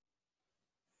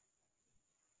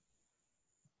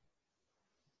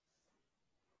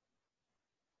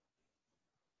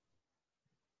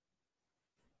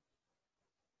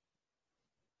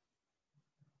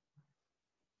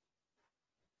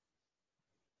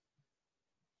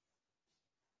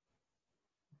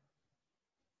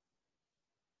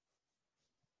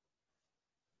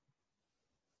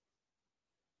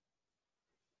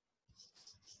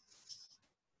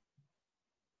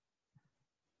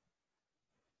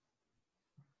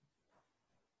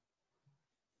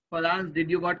 Faraz, did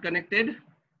you got connected?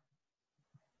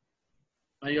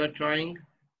 Are you trying?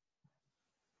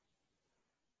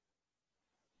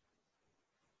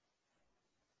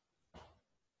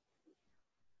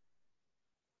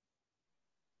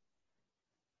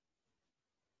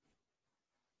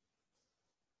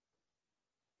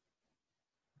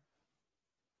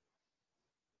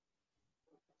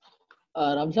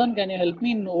 Ramzan, can you help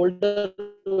me in older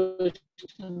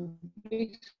version,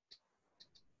 please?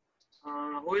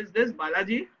 Who is this?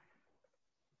 Balaji?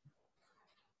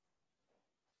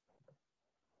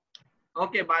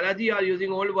 Okay, Balaji, you are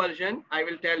using old version. I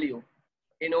will tell you.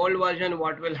 In old version,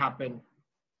 what will happen?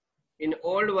 In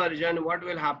old version, what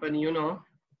will happen? You know,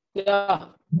 Yeah.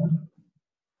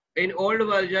 in old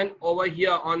version over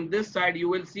here on this side, you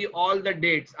will see all the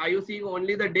dates. Are you seeing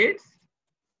only the dates?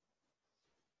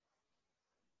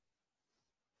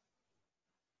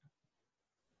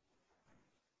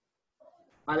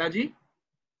 Balaji,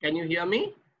 can you hear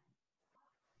me?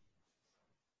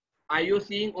 Are you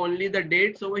seeing only the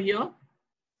dates over here?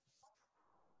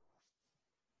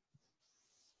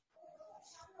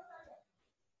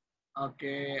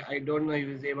 Okay, I don't know if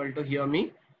he's able to hear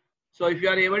me. So if you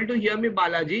are able to hear me,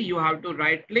 Balaji, you have to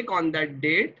right click on that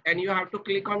date and you have to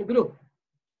click on group.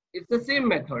 It's the same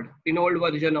method in old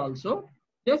version also.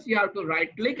 Just you have to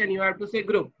right click and you have to say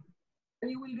group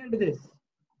and you will get this.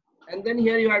 And then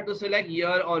here you have to select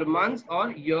year or months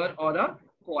or year or a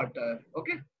quarter.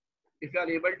 Okay. If you are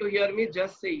able to hear me,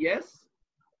 just say yes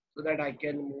so that I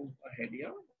can move ahead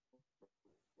here.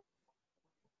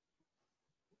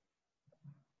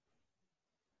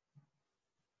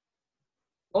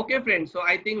 Okay, friends. So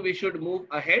I think we should move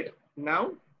ahead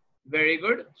now. Very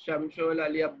good. Shamshul,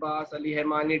 Ali Abbas, Ali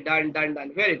Hemani, done, done,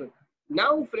 done. Very good.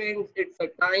 Now, friends, it's a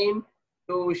time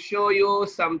to show you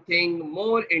something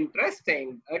more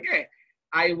interesting. Okay.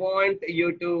 I want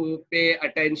you to pay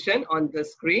attention on the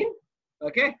screen.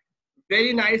 Okay.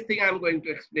 Very nice thing I'm going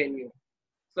to explain you.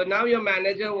 So now your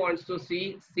manager wants to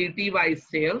see city-wise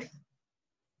sales.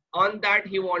 On that,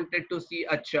 he wanted to see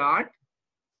a chart,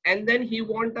 and then he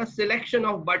want a selection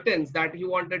of buttons that he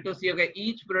wanted to see. Okay,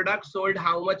 each product sold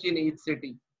how much in each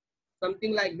city,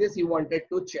 something like this he wanted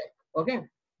to check. Okay,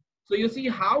 so you see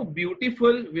how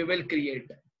beautiful we will create.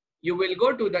 You will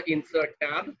go to the insert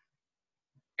tab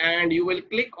and you will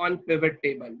click on pivot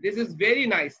table. This is very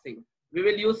nice thing. We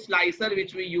will use slicer,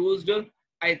 which we used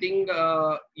I think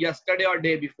yesterday or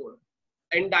day before,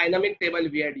 and dynamic table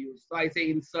we had used. So I say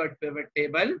insert pivot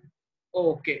table.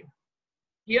 Okay,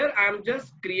 here I'm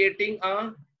just creating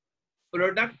a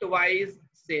product wise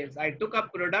sales. I took a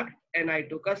product and I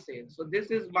took a sale. So this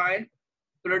is my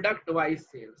product wise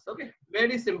sales. Okay,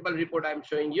 very simple report I'm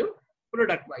showing you.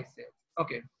 Product wise sales.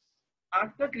 Okay,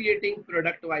 after creating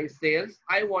product wise sales,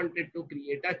 I wanted to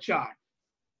create a chart.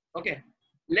 Okay,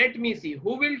 let me see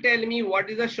who will tell me what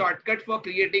is a shortcut for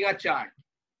creating a chart.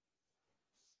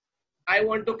 I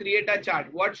want to create a chart.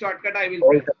 What shortcut I will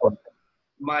press?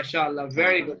 MashaAllah,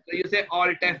 very good. So you say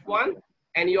Alt F1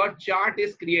 and your chart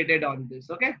is created on this.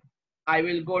 Okay, I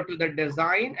will go to the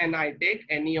design and I take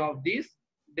any of these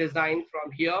design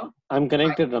from here. I'm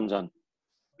connected, Ramzan.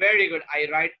 Very good. I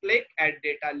right click, add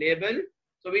data label.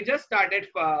 So we just started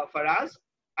for us.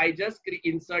 I just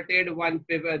inserted one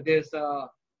pivot, this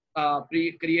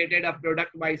created a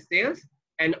product by sales.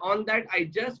 And on that, I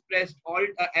just pressed Alt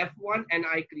F1 and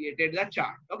I created the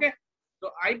chart. Okay. So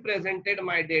I presented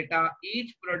my data,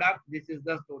 each product, this is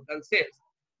the total sales.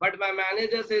 But my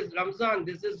manager says, Ramzan,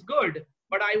 this is good,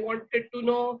 but I wanted to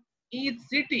know each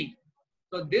city.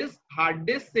 So this hard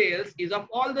disk sales is of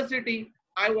all the city.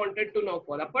 I wanted to know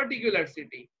for a particular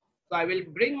city. So I will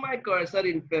bring my cursor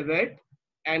in pivot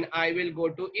and I will go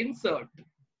to insert.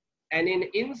 And in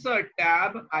insert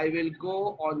tab, I will go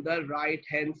on the right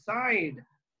hand side.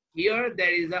 Here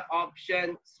there is an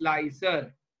option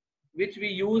slicer, which we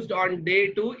used on day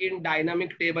 2 in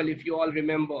dynamic table, if you all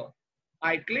remember.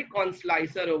 I click on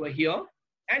slicer over here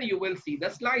and you will see the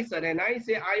slicer and I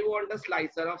say I want a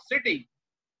slicer of city.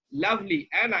 Lovely.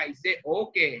 And I say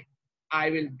okay. I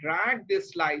will drag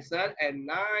this slicer and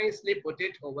nicely put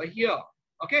it over here.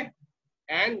 Okay.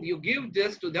 And you give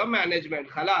this to the management.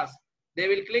 Khalas. They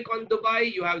will click on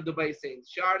Dubai. You have Dubai sales.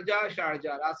 Sharjah,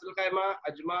 Sharjah, Ras Al Khaimah,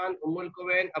 Ajman, Umm Al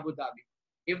Quwain, Abu Dhabi.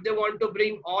 If they want to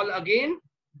bring all again,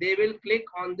 they will click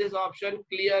on this option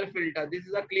clear filter. This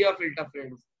is a clear filter,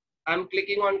 friends. I'm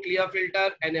clicking on clear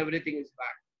filter and everything is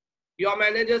back. Your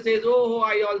manager says, oh,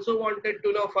 I also wanted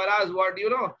to know, Faraz, what you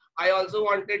know? I also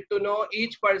wanted to know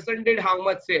each person did how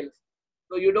much sales.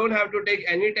 So you don't have to take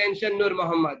any tension, Nur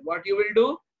Muhammad. What you will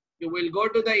do? You will go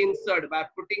to the insert by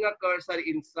putting a cursor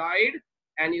inside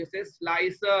and you say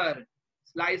slicer.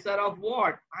 Slicer of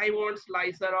what? I want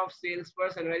slicer of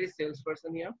salesperson. Where is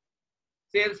salesperson here?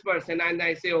 Salesperson. And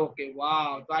I say, okay,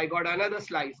 wow. So I got another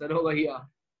slicer over here.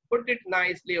 Put it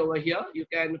nicely over here. You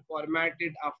can format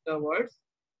it afterwards.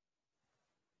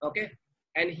 Okay.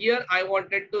 And here I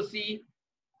wanted to see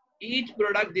each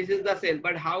product. This is the sale,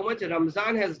 but how much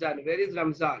Ramzan has done. Where is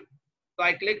Ramzan? So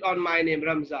I click on my name,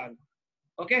 Ramzan.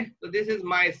 Okay. So this is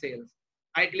my sales.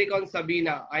 I click on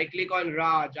Sabina. I click on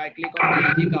Raj. I click on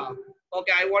Ritika.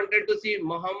 Okay. I wanted to see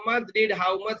Muhammad did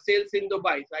how much sales in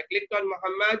Dubai. So I clicked on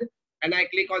Muhammad and I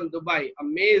click on Dubai.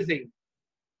 Amazing.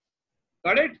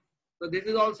 Got it? So this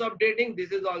is also updating.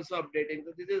 This is also updating.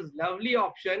 So this is lovely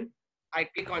option. I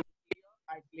click on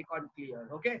I click on clear.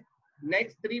 Okay.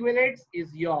 Next 3 minutes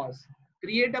is yours.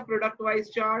 Create a product wise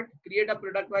chart, create a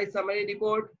product wise summary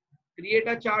report, create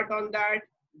a chart on that,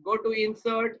 go to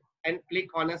insert and click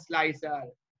on a slicer.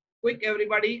 Quick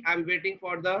everybody, I'm waiting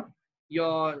for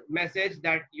your message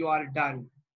that you are done.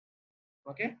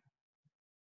 Okay.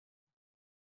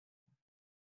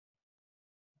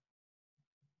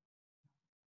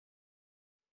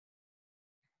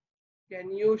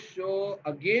 Can you show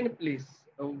again, please?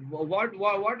 What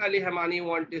Ali Hamani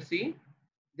want to see?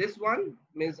 This one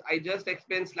means I just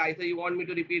explained slicer. You want me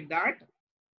to repeat that?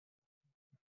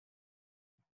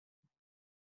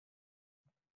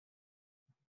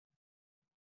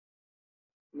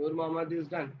 Nur Muhammad is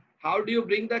done. How do you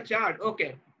bring the chart?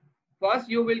 Okay. First,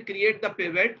 you will create the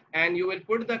pivot and you will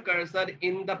put the cursor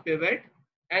in the pivot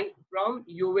and from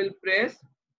you will press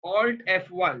Alt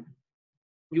F1.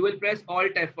 You will press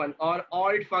Alt F1 or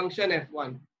Alt function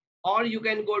F1. Or you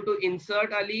can go to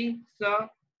Insert Ali, sir,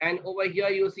 and over here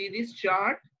you see this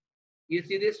chart. You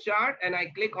see this chart and I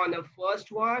click on the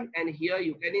first one and here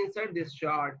you can insert this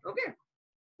chart. Okay.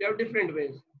 You have different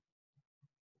ways.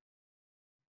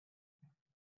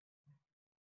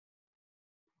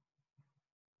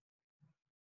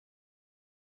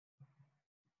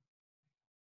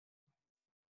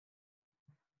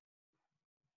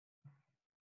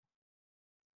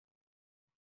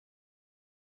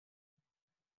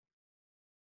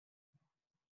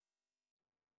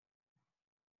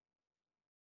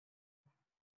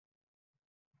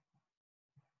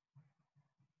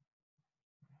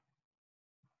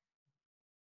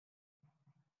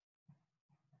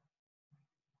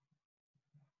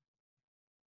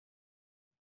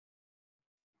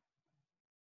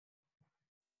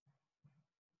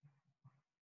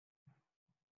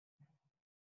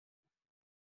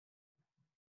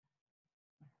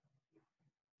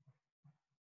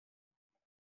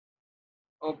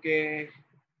 Okay.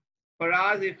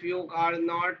 Faraz, if you are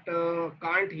not,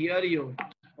 can't hear you.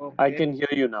 Okay. I can hear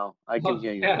you now. I can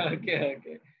hear you. Okay.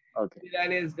 Okay.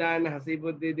 Iran is done.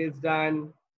 Hasibuddin is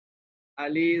done.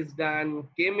 Ali is done.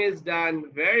 Kim is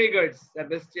done. Very good.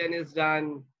 Sebastian is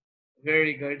done.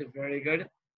 Very good. Very good.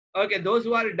 Okay, those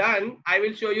who are done, I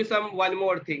will show you one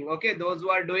more thing. Okay, those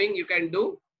who are doing, you can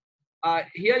do.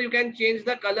 Here you can change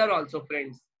the color also,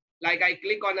 friends. Like I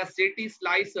click on a city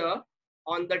slicer.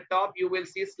 On the top, you will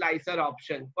see slicer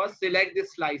option. First, select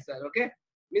this slicer. Okay,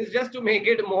 means just to make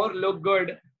it more look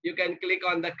good, you can click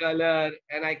on the color,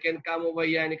 and I can come over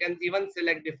here, and you can even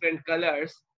select different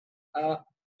colors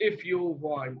if you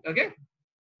want. Okay.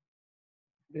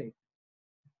 Great.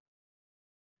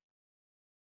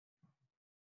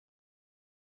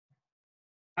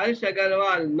 Harsh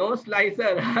Agarwal, no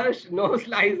slicer. Harsh, no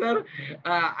slicer.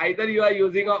 Either you are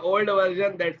using an old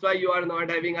version, that's why you are not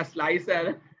having a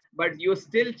slicer, but you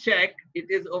still check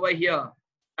it is over here.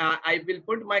 I will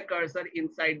put my cursor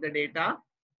inside the data.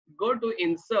 go to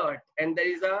insert, and there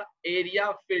is a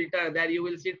area filter. There you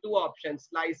will see two options,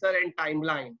 slicer and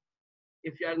timeline.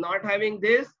 If you are not having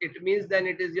this, it means then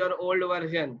it is your old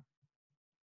version.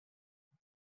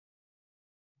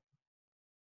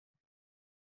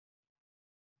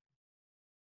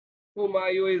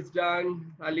 Humayu is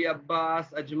done, Ali Abbas,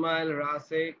 Ajmal,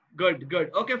 Rasek. Good,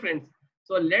 good. Okay, friends.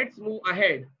 So let's move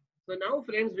ahead. So now,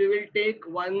 friends, we will take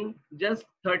one just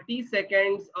 30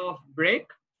 seconds of break.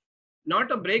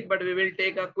 Not a break, but we will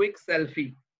take a quick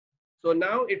selfie. So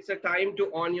now it's a time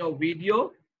to on your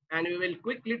video, and we will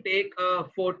quickly take a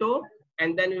photo,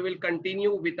 and then we will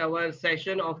continue with our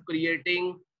session of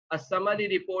creating a summary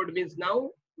report. Means now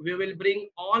we will bring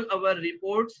all our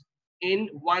reports in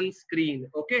one screen.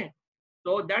 Okay.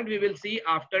 So that we will see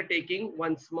after taking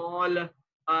one small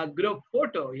group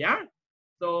photo. Yeah.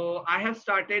 So I have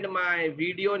started my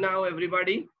video now,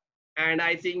 everybody. And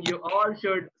I think you all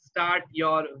should start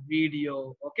your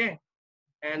video. Okay.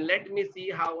 And let me see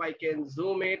how I can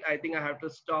zoom it. I think I have to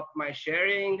stop my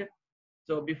sharing.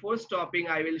 So before stopping,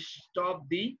 I will stop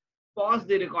the pause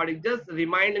the recording. Just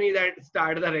remind me that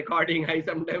start the recording. I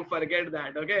sometimes forget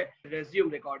that. Okay. Resume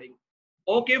recording.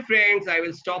 Okay, friends, I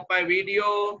will stop my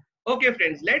video. Okay,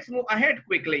 friends, let's move ahead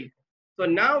quickly. So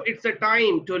now it's a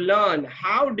time to learn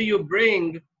how do you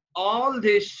bring all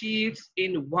these sheets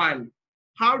in one?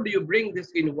 How do you bring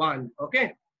this in one?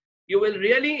 Okay. You will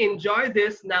really enjoy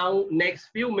this now next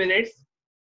few minutes.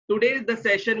 Today the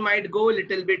session might go a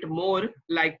little bit more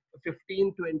like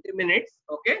 15-20 minutes.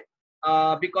 Okay.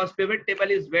 Because pivot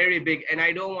table is very big and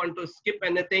I don't want to skip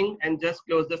anything and just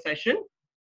close the session.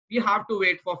 We have to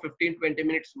wait for 15-20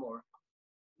 minutes more.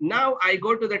 Now I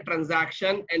go to the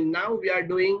transaction and now we are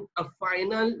doing a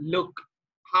final look.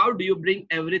 How do you bring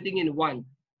everything in one?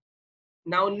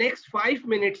 Now next 5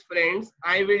 minutes, friends,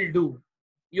 I will do.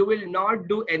 You will not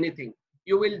do anything.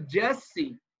 You will just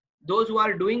see. Those who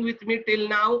are doing with me till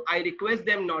now, I request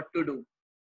them not to do.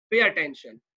 Pay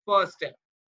attention. First step.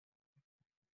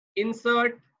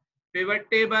 Insert, pivot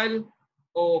table.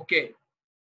 Okay.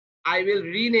 I will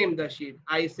rename the sheet.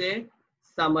 I say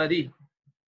summary.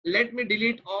 Let me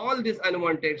delete all these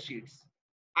unwanted sheets.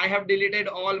 I have deleted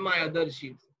all my other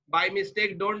sheets. By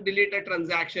mistake, don't delete a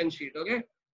transaction sheet, okay?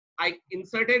 I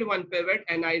inserted one pivot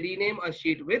and I rename a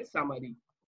sheet with summary.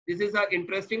 This is an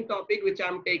interesting topic which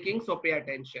I'm taking, so pay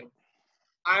attention.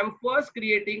 I'm first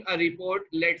creating a report,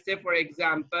 let's say for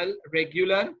example,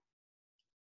 regular,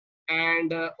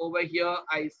 and over here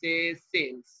I say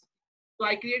sales. So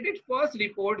I created first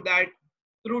report that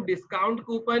through discount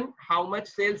coupon, how much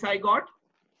sales I got,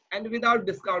 and without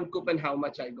discount coupon, how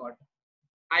much I got.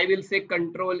 I will say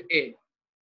control A,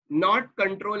 not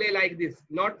control A like this,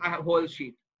 not a whole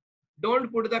sheet.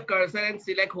 Don't put the cursor and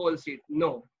select whole sheet.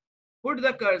 No, put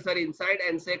the cursor inside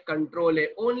and say control A.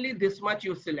 Only this much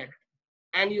you select.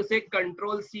 And you say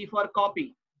control C for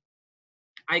copy.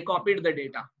 I copied the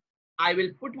data. I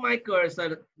will put my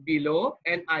cursor below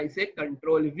and I say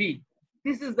control V.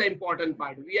 This is the important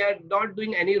part. We are not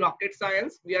doing any rocket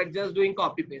science. We are just doing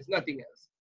copy paste, nothing else.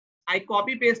 I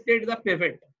copy pasted the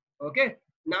pivot. Okay.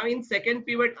 Now in second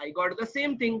pivot, I got the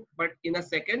same thing, but in a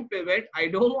second pivot, I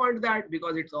don't want that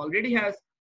because it's already has.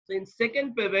 So in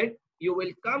second pivot, you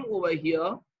will come over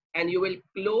here and you will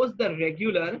close the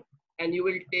regular and you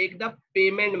will take the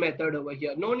payment method over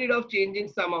here. No need of changing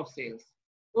sum of sales.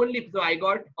 Only so I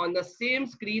got on the same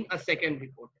screen a second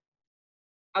report.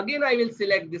 Again, I will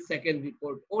select this second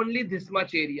report, only this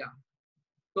much area.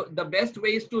 So the best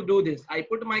way is to do this. I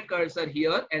put my cursor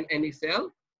here and any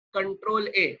cell, control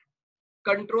A,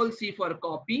 control C for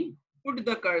copy, put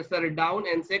the cursor down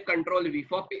and say control V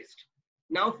for paste.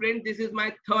 Now friend, this is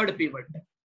my third pivot.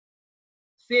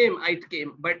 Same it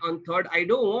came, but on third I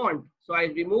don't want. So I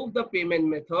remove the payment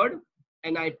method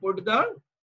and I put the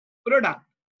product.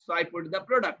 So I put the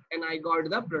product and I got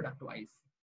the product wise.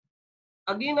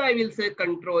 Again, I will say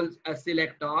control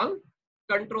select all,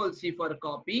 control C for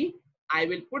copy. I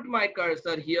will put my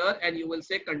cursor here and you will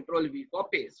say control V for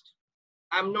paste.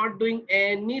 I'm not doing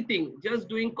anything, just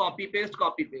doing copy paste,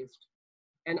 copy paste.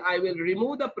 And I will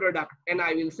remove the product and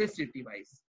I will say city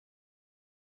wise.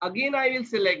 Again, I will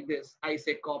select this. I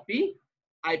say copy.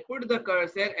 I put the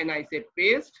cursor and I say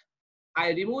paste.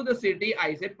 I remove the city.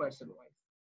 I say person wise.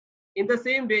 In the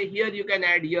same way, here you can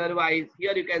add year wise.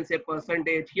 Here you can say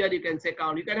percentage. Here you can say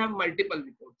count. You can have multiple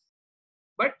reports.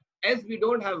 But as we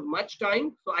don't have much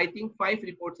time, so I think 5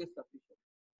 reports is sufficient.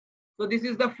 So this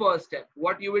is the first step.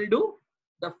 What you will do?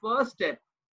 The first step.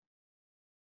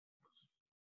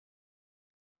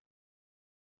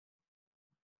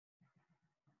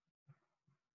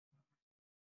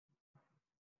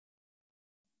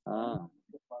 Ah,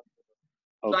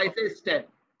 So I okay. say step.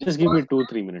 Just give me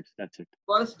First 2-3 minutes. That's it.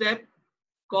 First step,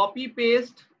 copy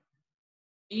paste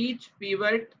each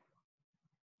pivot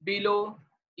below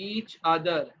each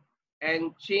other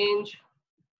and change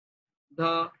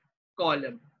the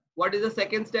column. What is the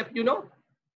second step?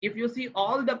 If you see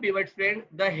all the pivots, friend,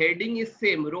 the heading is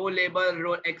same, row label,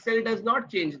 row. Excel does not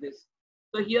change this.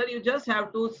 So here you just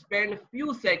have to spend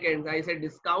few seconds. I said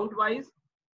discount wise.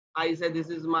 I said this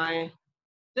is my,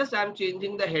 just I'm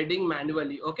changing the heading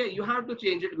manually. Okay, you have to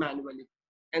change it manually.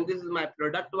 And this is my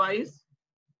product wise.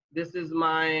 This is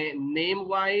my name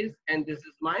wise, and this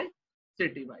is my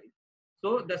city wise.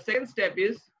 So the second step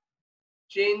is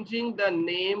changing the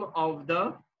name of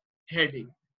the heading.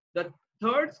 The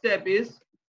third step is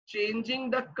changing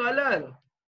the color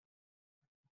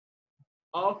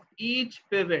of each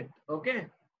pivot. Okay,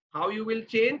 how you will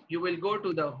change? You will go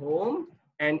to the home,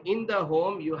 and in the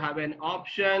home you have an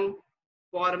option,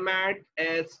 format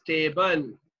as table.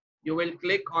 You will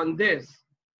click on this.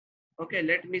 Okay,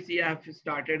 let me see. I have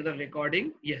started the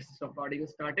recording. Yes, recording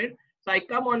started. So I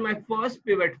come on my first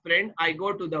pivot, friend. I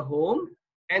go to the home,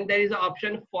 and there is an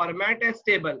option format as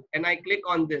table, and I click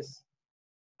on this.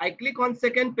 I click on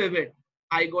second pivot.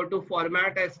 I go to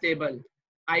format as table.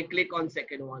 I click on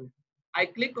second one. I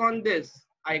click on this.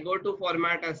 I go to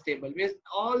format as table. Means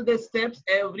all the steps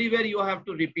everywhere you have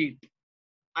to repeat.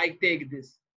 I take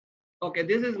this. Okay,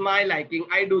 this is my liking.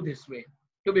 I do this way,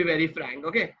 to be very frank.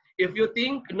 Okay, if you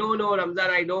think no Ramzan,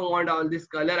 I don't want all this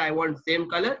color, I want same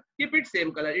color, keep it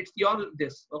same color. It's your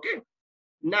this. Okay,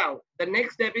 now the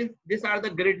next step is, these are the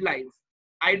grid lines.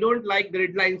 I don't like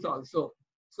grid lines also,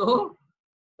 so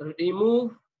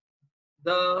remove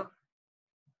the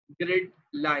grid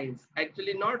lines.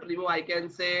 Actually not remove, I can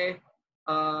say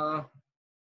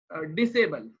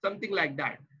disable, something like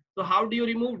that. So how do you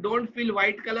remove? Don't fill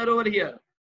white color over here.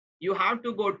 You have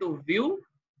to go to view,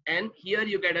 and here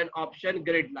you get an option,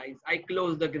 grid lines. I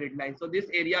close the grid line. So this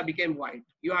area became white.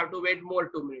 You have to wait more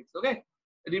 2 minutes. Okay.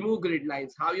 Remove grid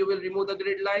lines. How you will remove the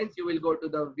grid lines? You will go to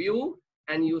the view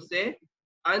and you say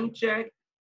uncheck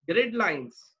grid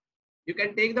lines. You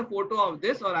can take the photo of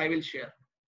this, or I will share.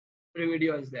 The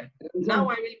video is there. Now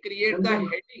I will create the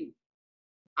heading.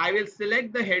 I will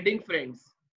select the heading,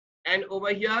 friends. And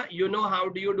over here, you know how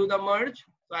do you do the merge?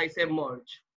 So I say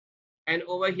merge. And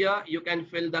over here, you can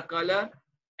fill the color.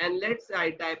 And let's say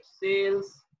I type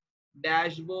sales,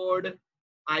 dashboard,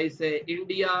 I say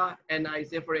India, and I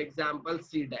say, for example,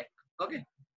 CDEC. Okay.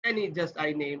 Any just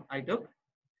I took.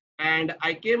 And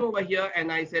I came over here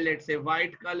and I say, let's say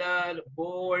white color,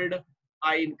 bold,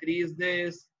 I increase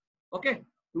this. Okay.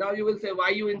 Now you will say, why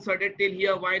you inserted till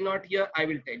here? Why not here? I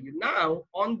will tell you. Now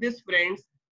on this, friends,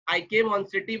 I came on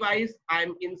city wise,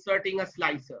 I'm inserting a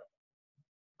slicer.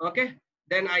 Okay.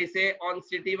 Then I say on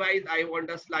city wise, I want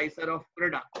a slicer of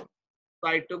product. So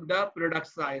I took the product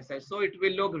slicer. So it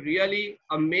will look really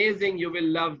amazing. You will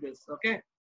love this. Okay.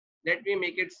 Let me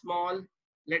make it small.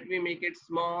 Let me make it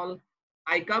small.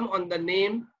 I come on the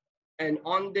name, and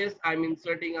on this, I'm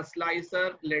inserting a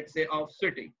slicer, let's say of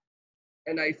city.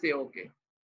 And I say, okay.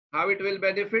 How it will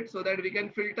benefit, so that we can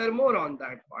filter more on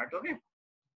that part. Okay.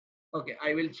 Okay.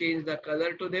 I will change the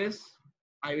color to this.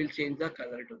 I will change the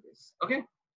color to this. Okay.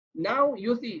 Now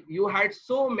you see, you had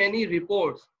so many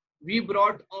reports. We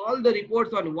brought all the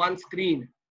reports on one screen.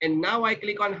 And now I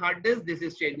click on hard disk, this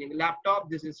is changing. Laptop,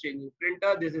 this is changing.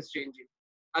 Printer, this is changing.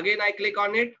 Again, I click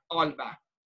on it, all back.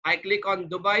 I click on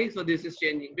Dubai, so this is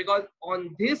changing. Because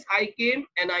on this I came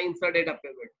and I inserted a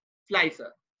pivot,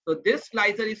 slicer. So this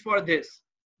slicer is for this.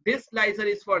 This slicer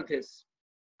is for this.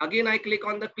 Again, I click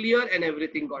on the clear and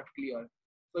everything got clear.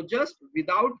 So just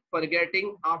without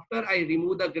forgetting, after I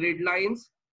remove the grid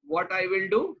lines, what I will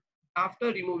do, after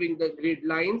removing the grid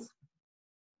lines,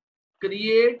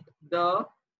 create the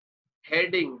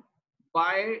heading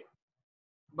by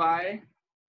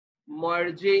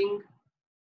merging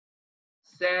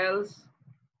cells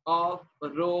of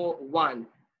row 1.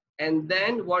 And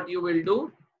then what you will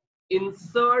do,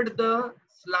 insert the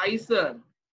slicer,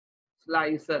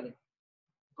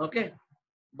 okay,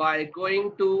 by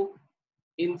going to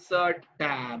insert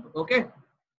tab. Okay.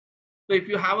 So if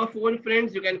you have a phone,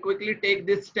 friends, you can quickly take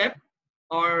this step,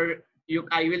 or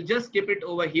I will just skip it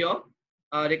over here.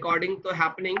 Recording to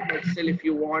happening, but still if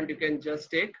you want, you can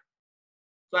just take.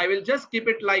 So I will just keep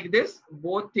it like this,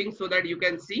 both things, so that you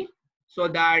can see, so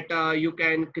that you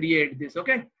can create this.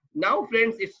 Okay. Now,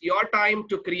 friends, it's your time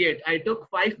to create. I took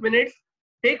 5 minutes.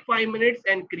 Take 5 minutes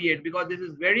and create, because this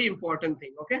is very important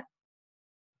thing. Okay.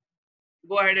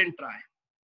 Go ahead and try.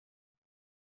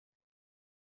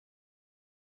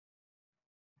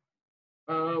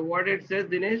 What it says,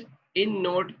 Dinesh, in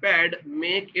Notepad,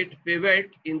 make it pivot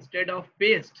instead of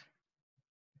paste.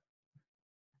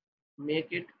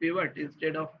 Make it pivot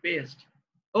instead of paste.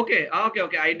 Okay,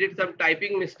 okay. I did some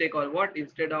typing mistake or what?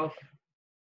 Instead of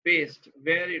paste,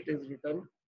 where it is written,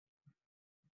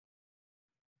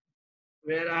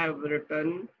 where I have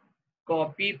written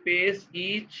copy paste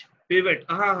each pivot.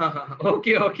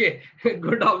 Okay.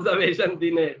 Good observation,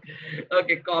 Dinesh.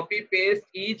 Okay, copy paste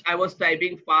each. I was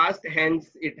typing fast,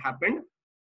 hence it happened.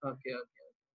 Okay.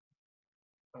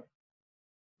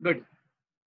 Good.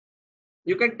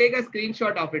 You can take a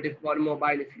screenshot of it if on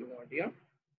mobile if you want. Yeah.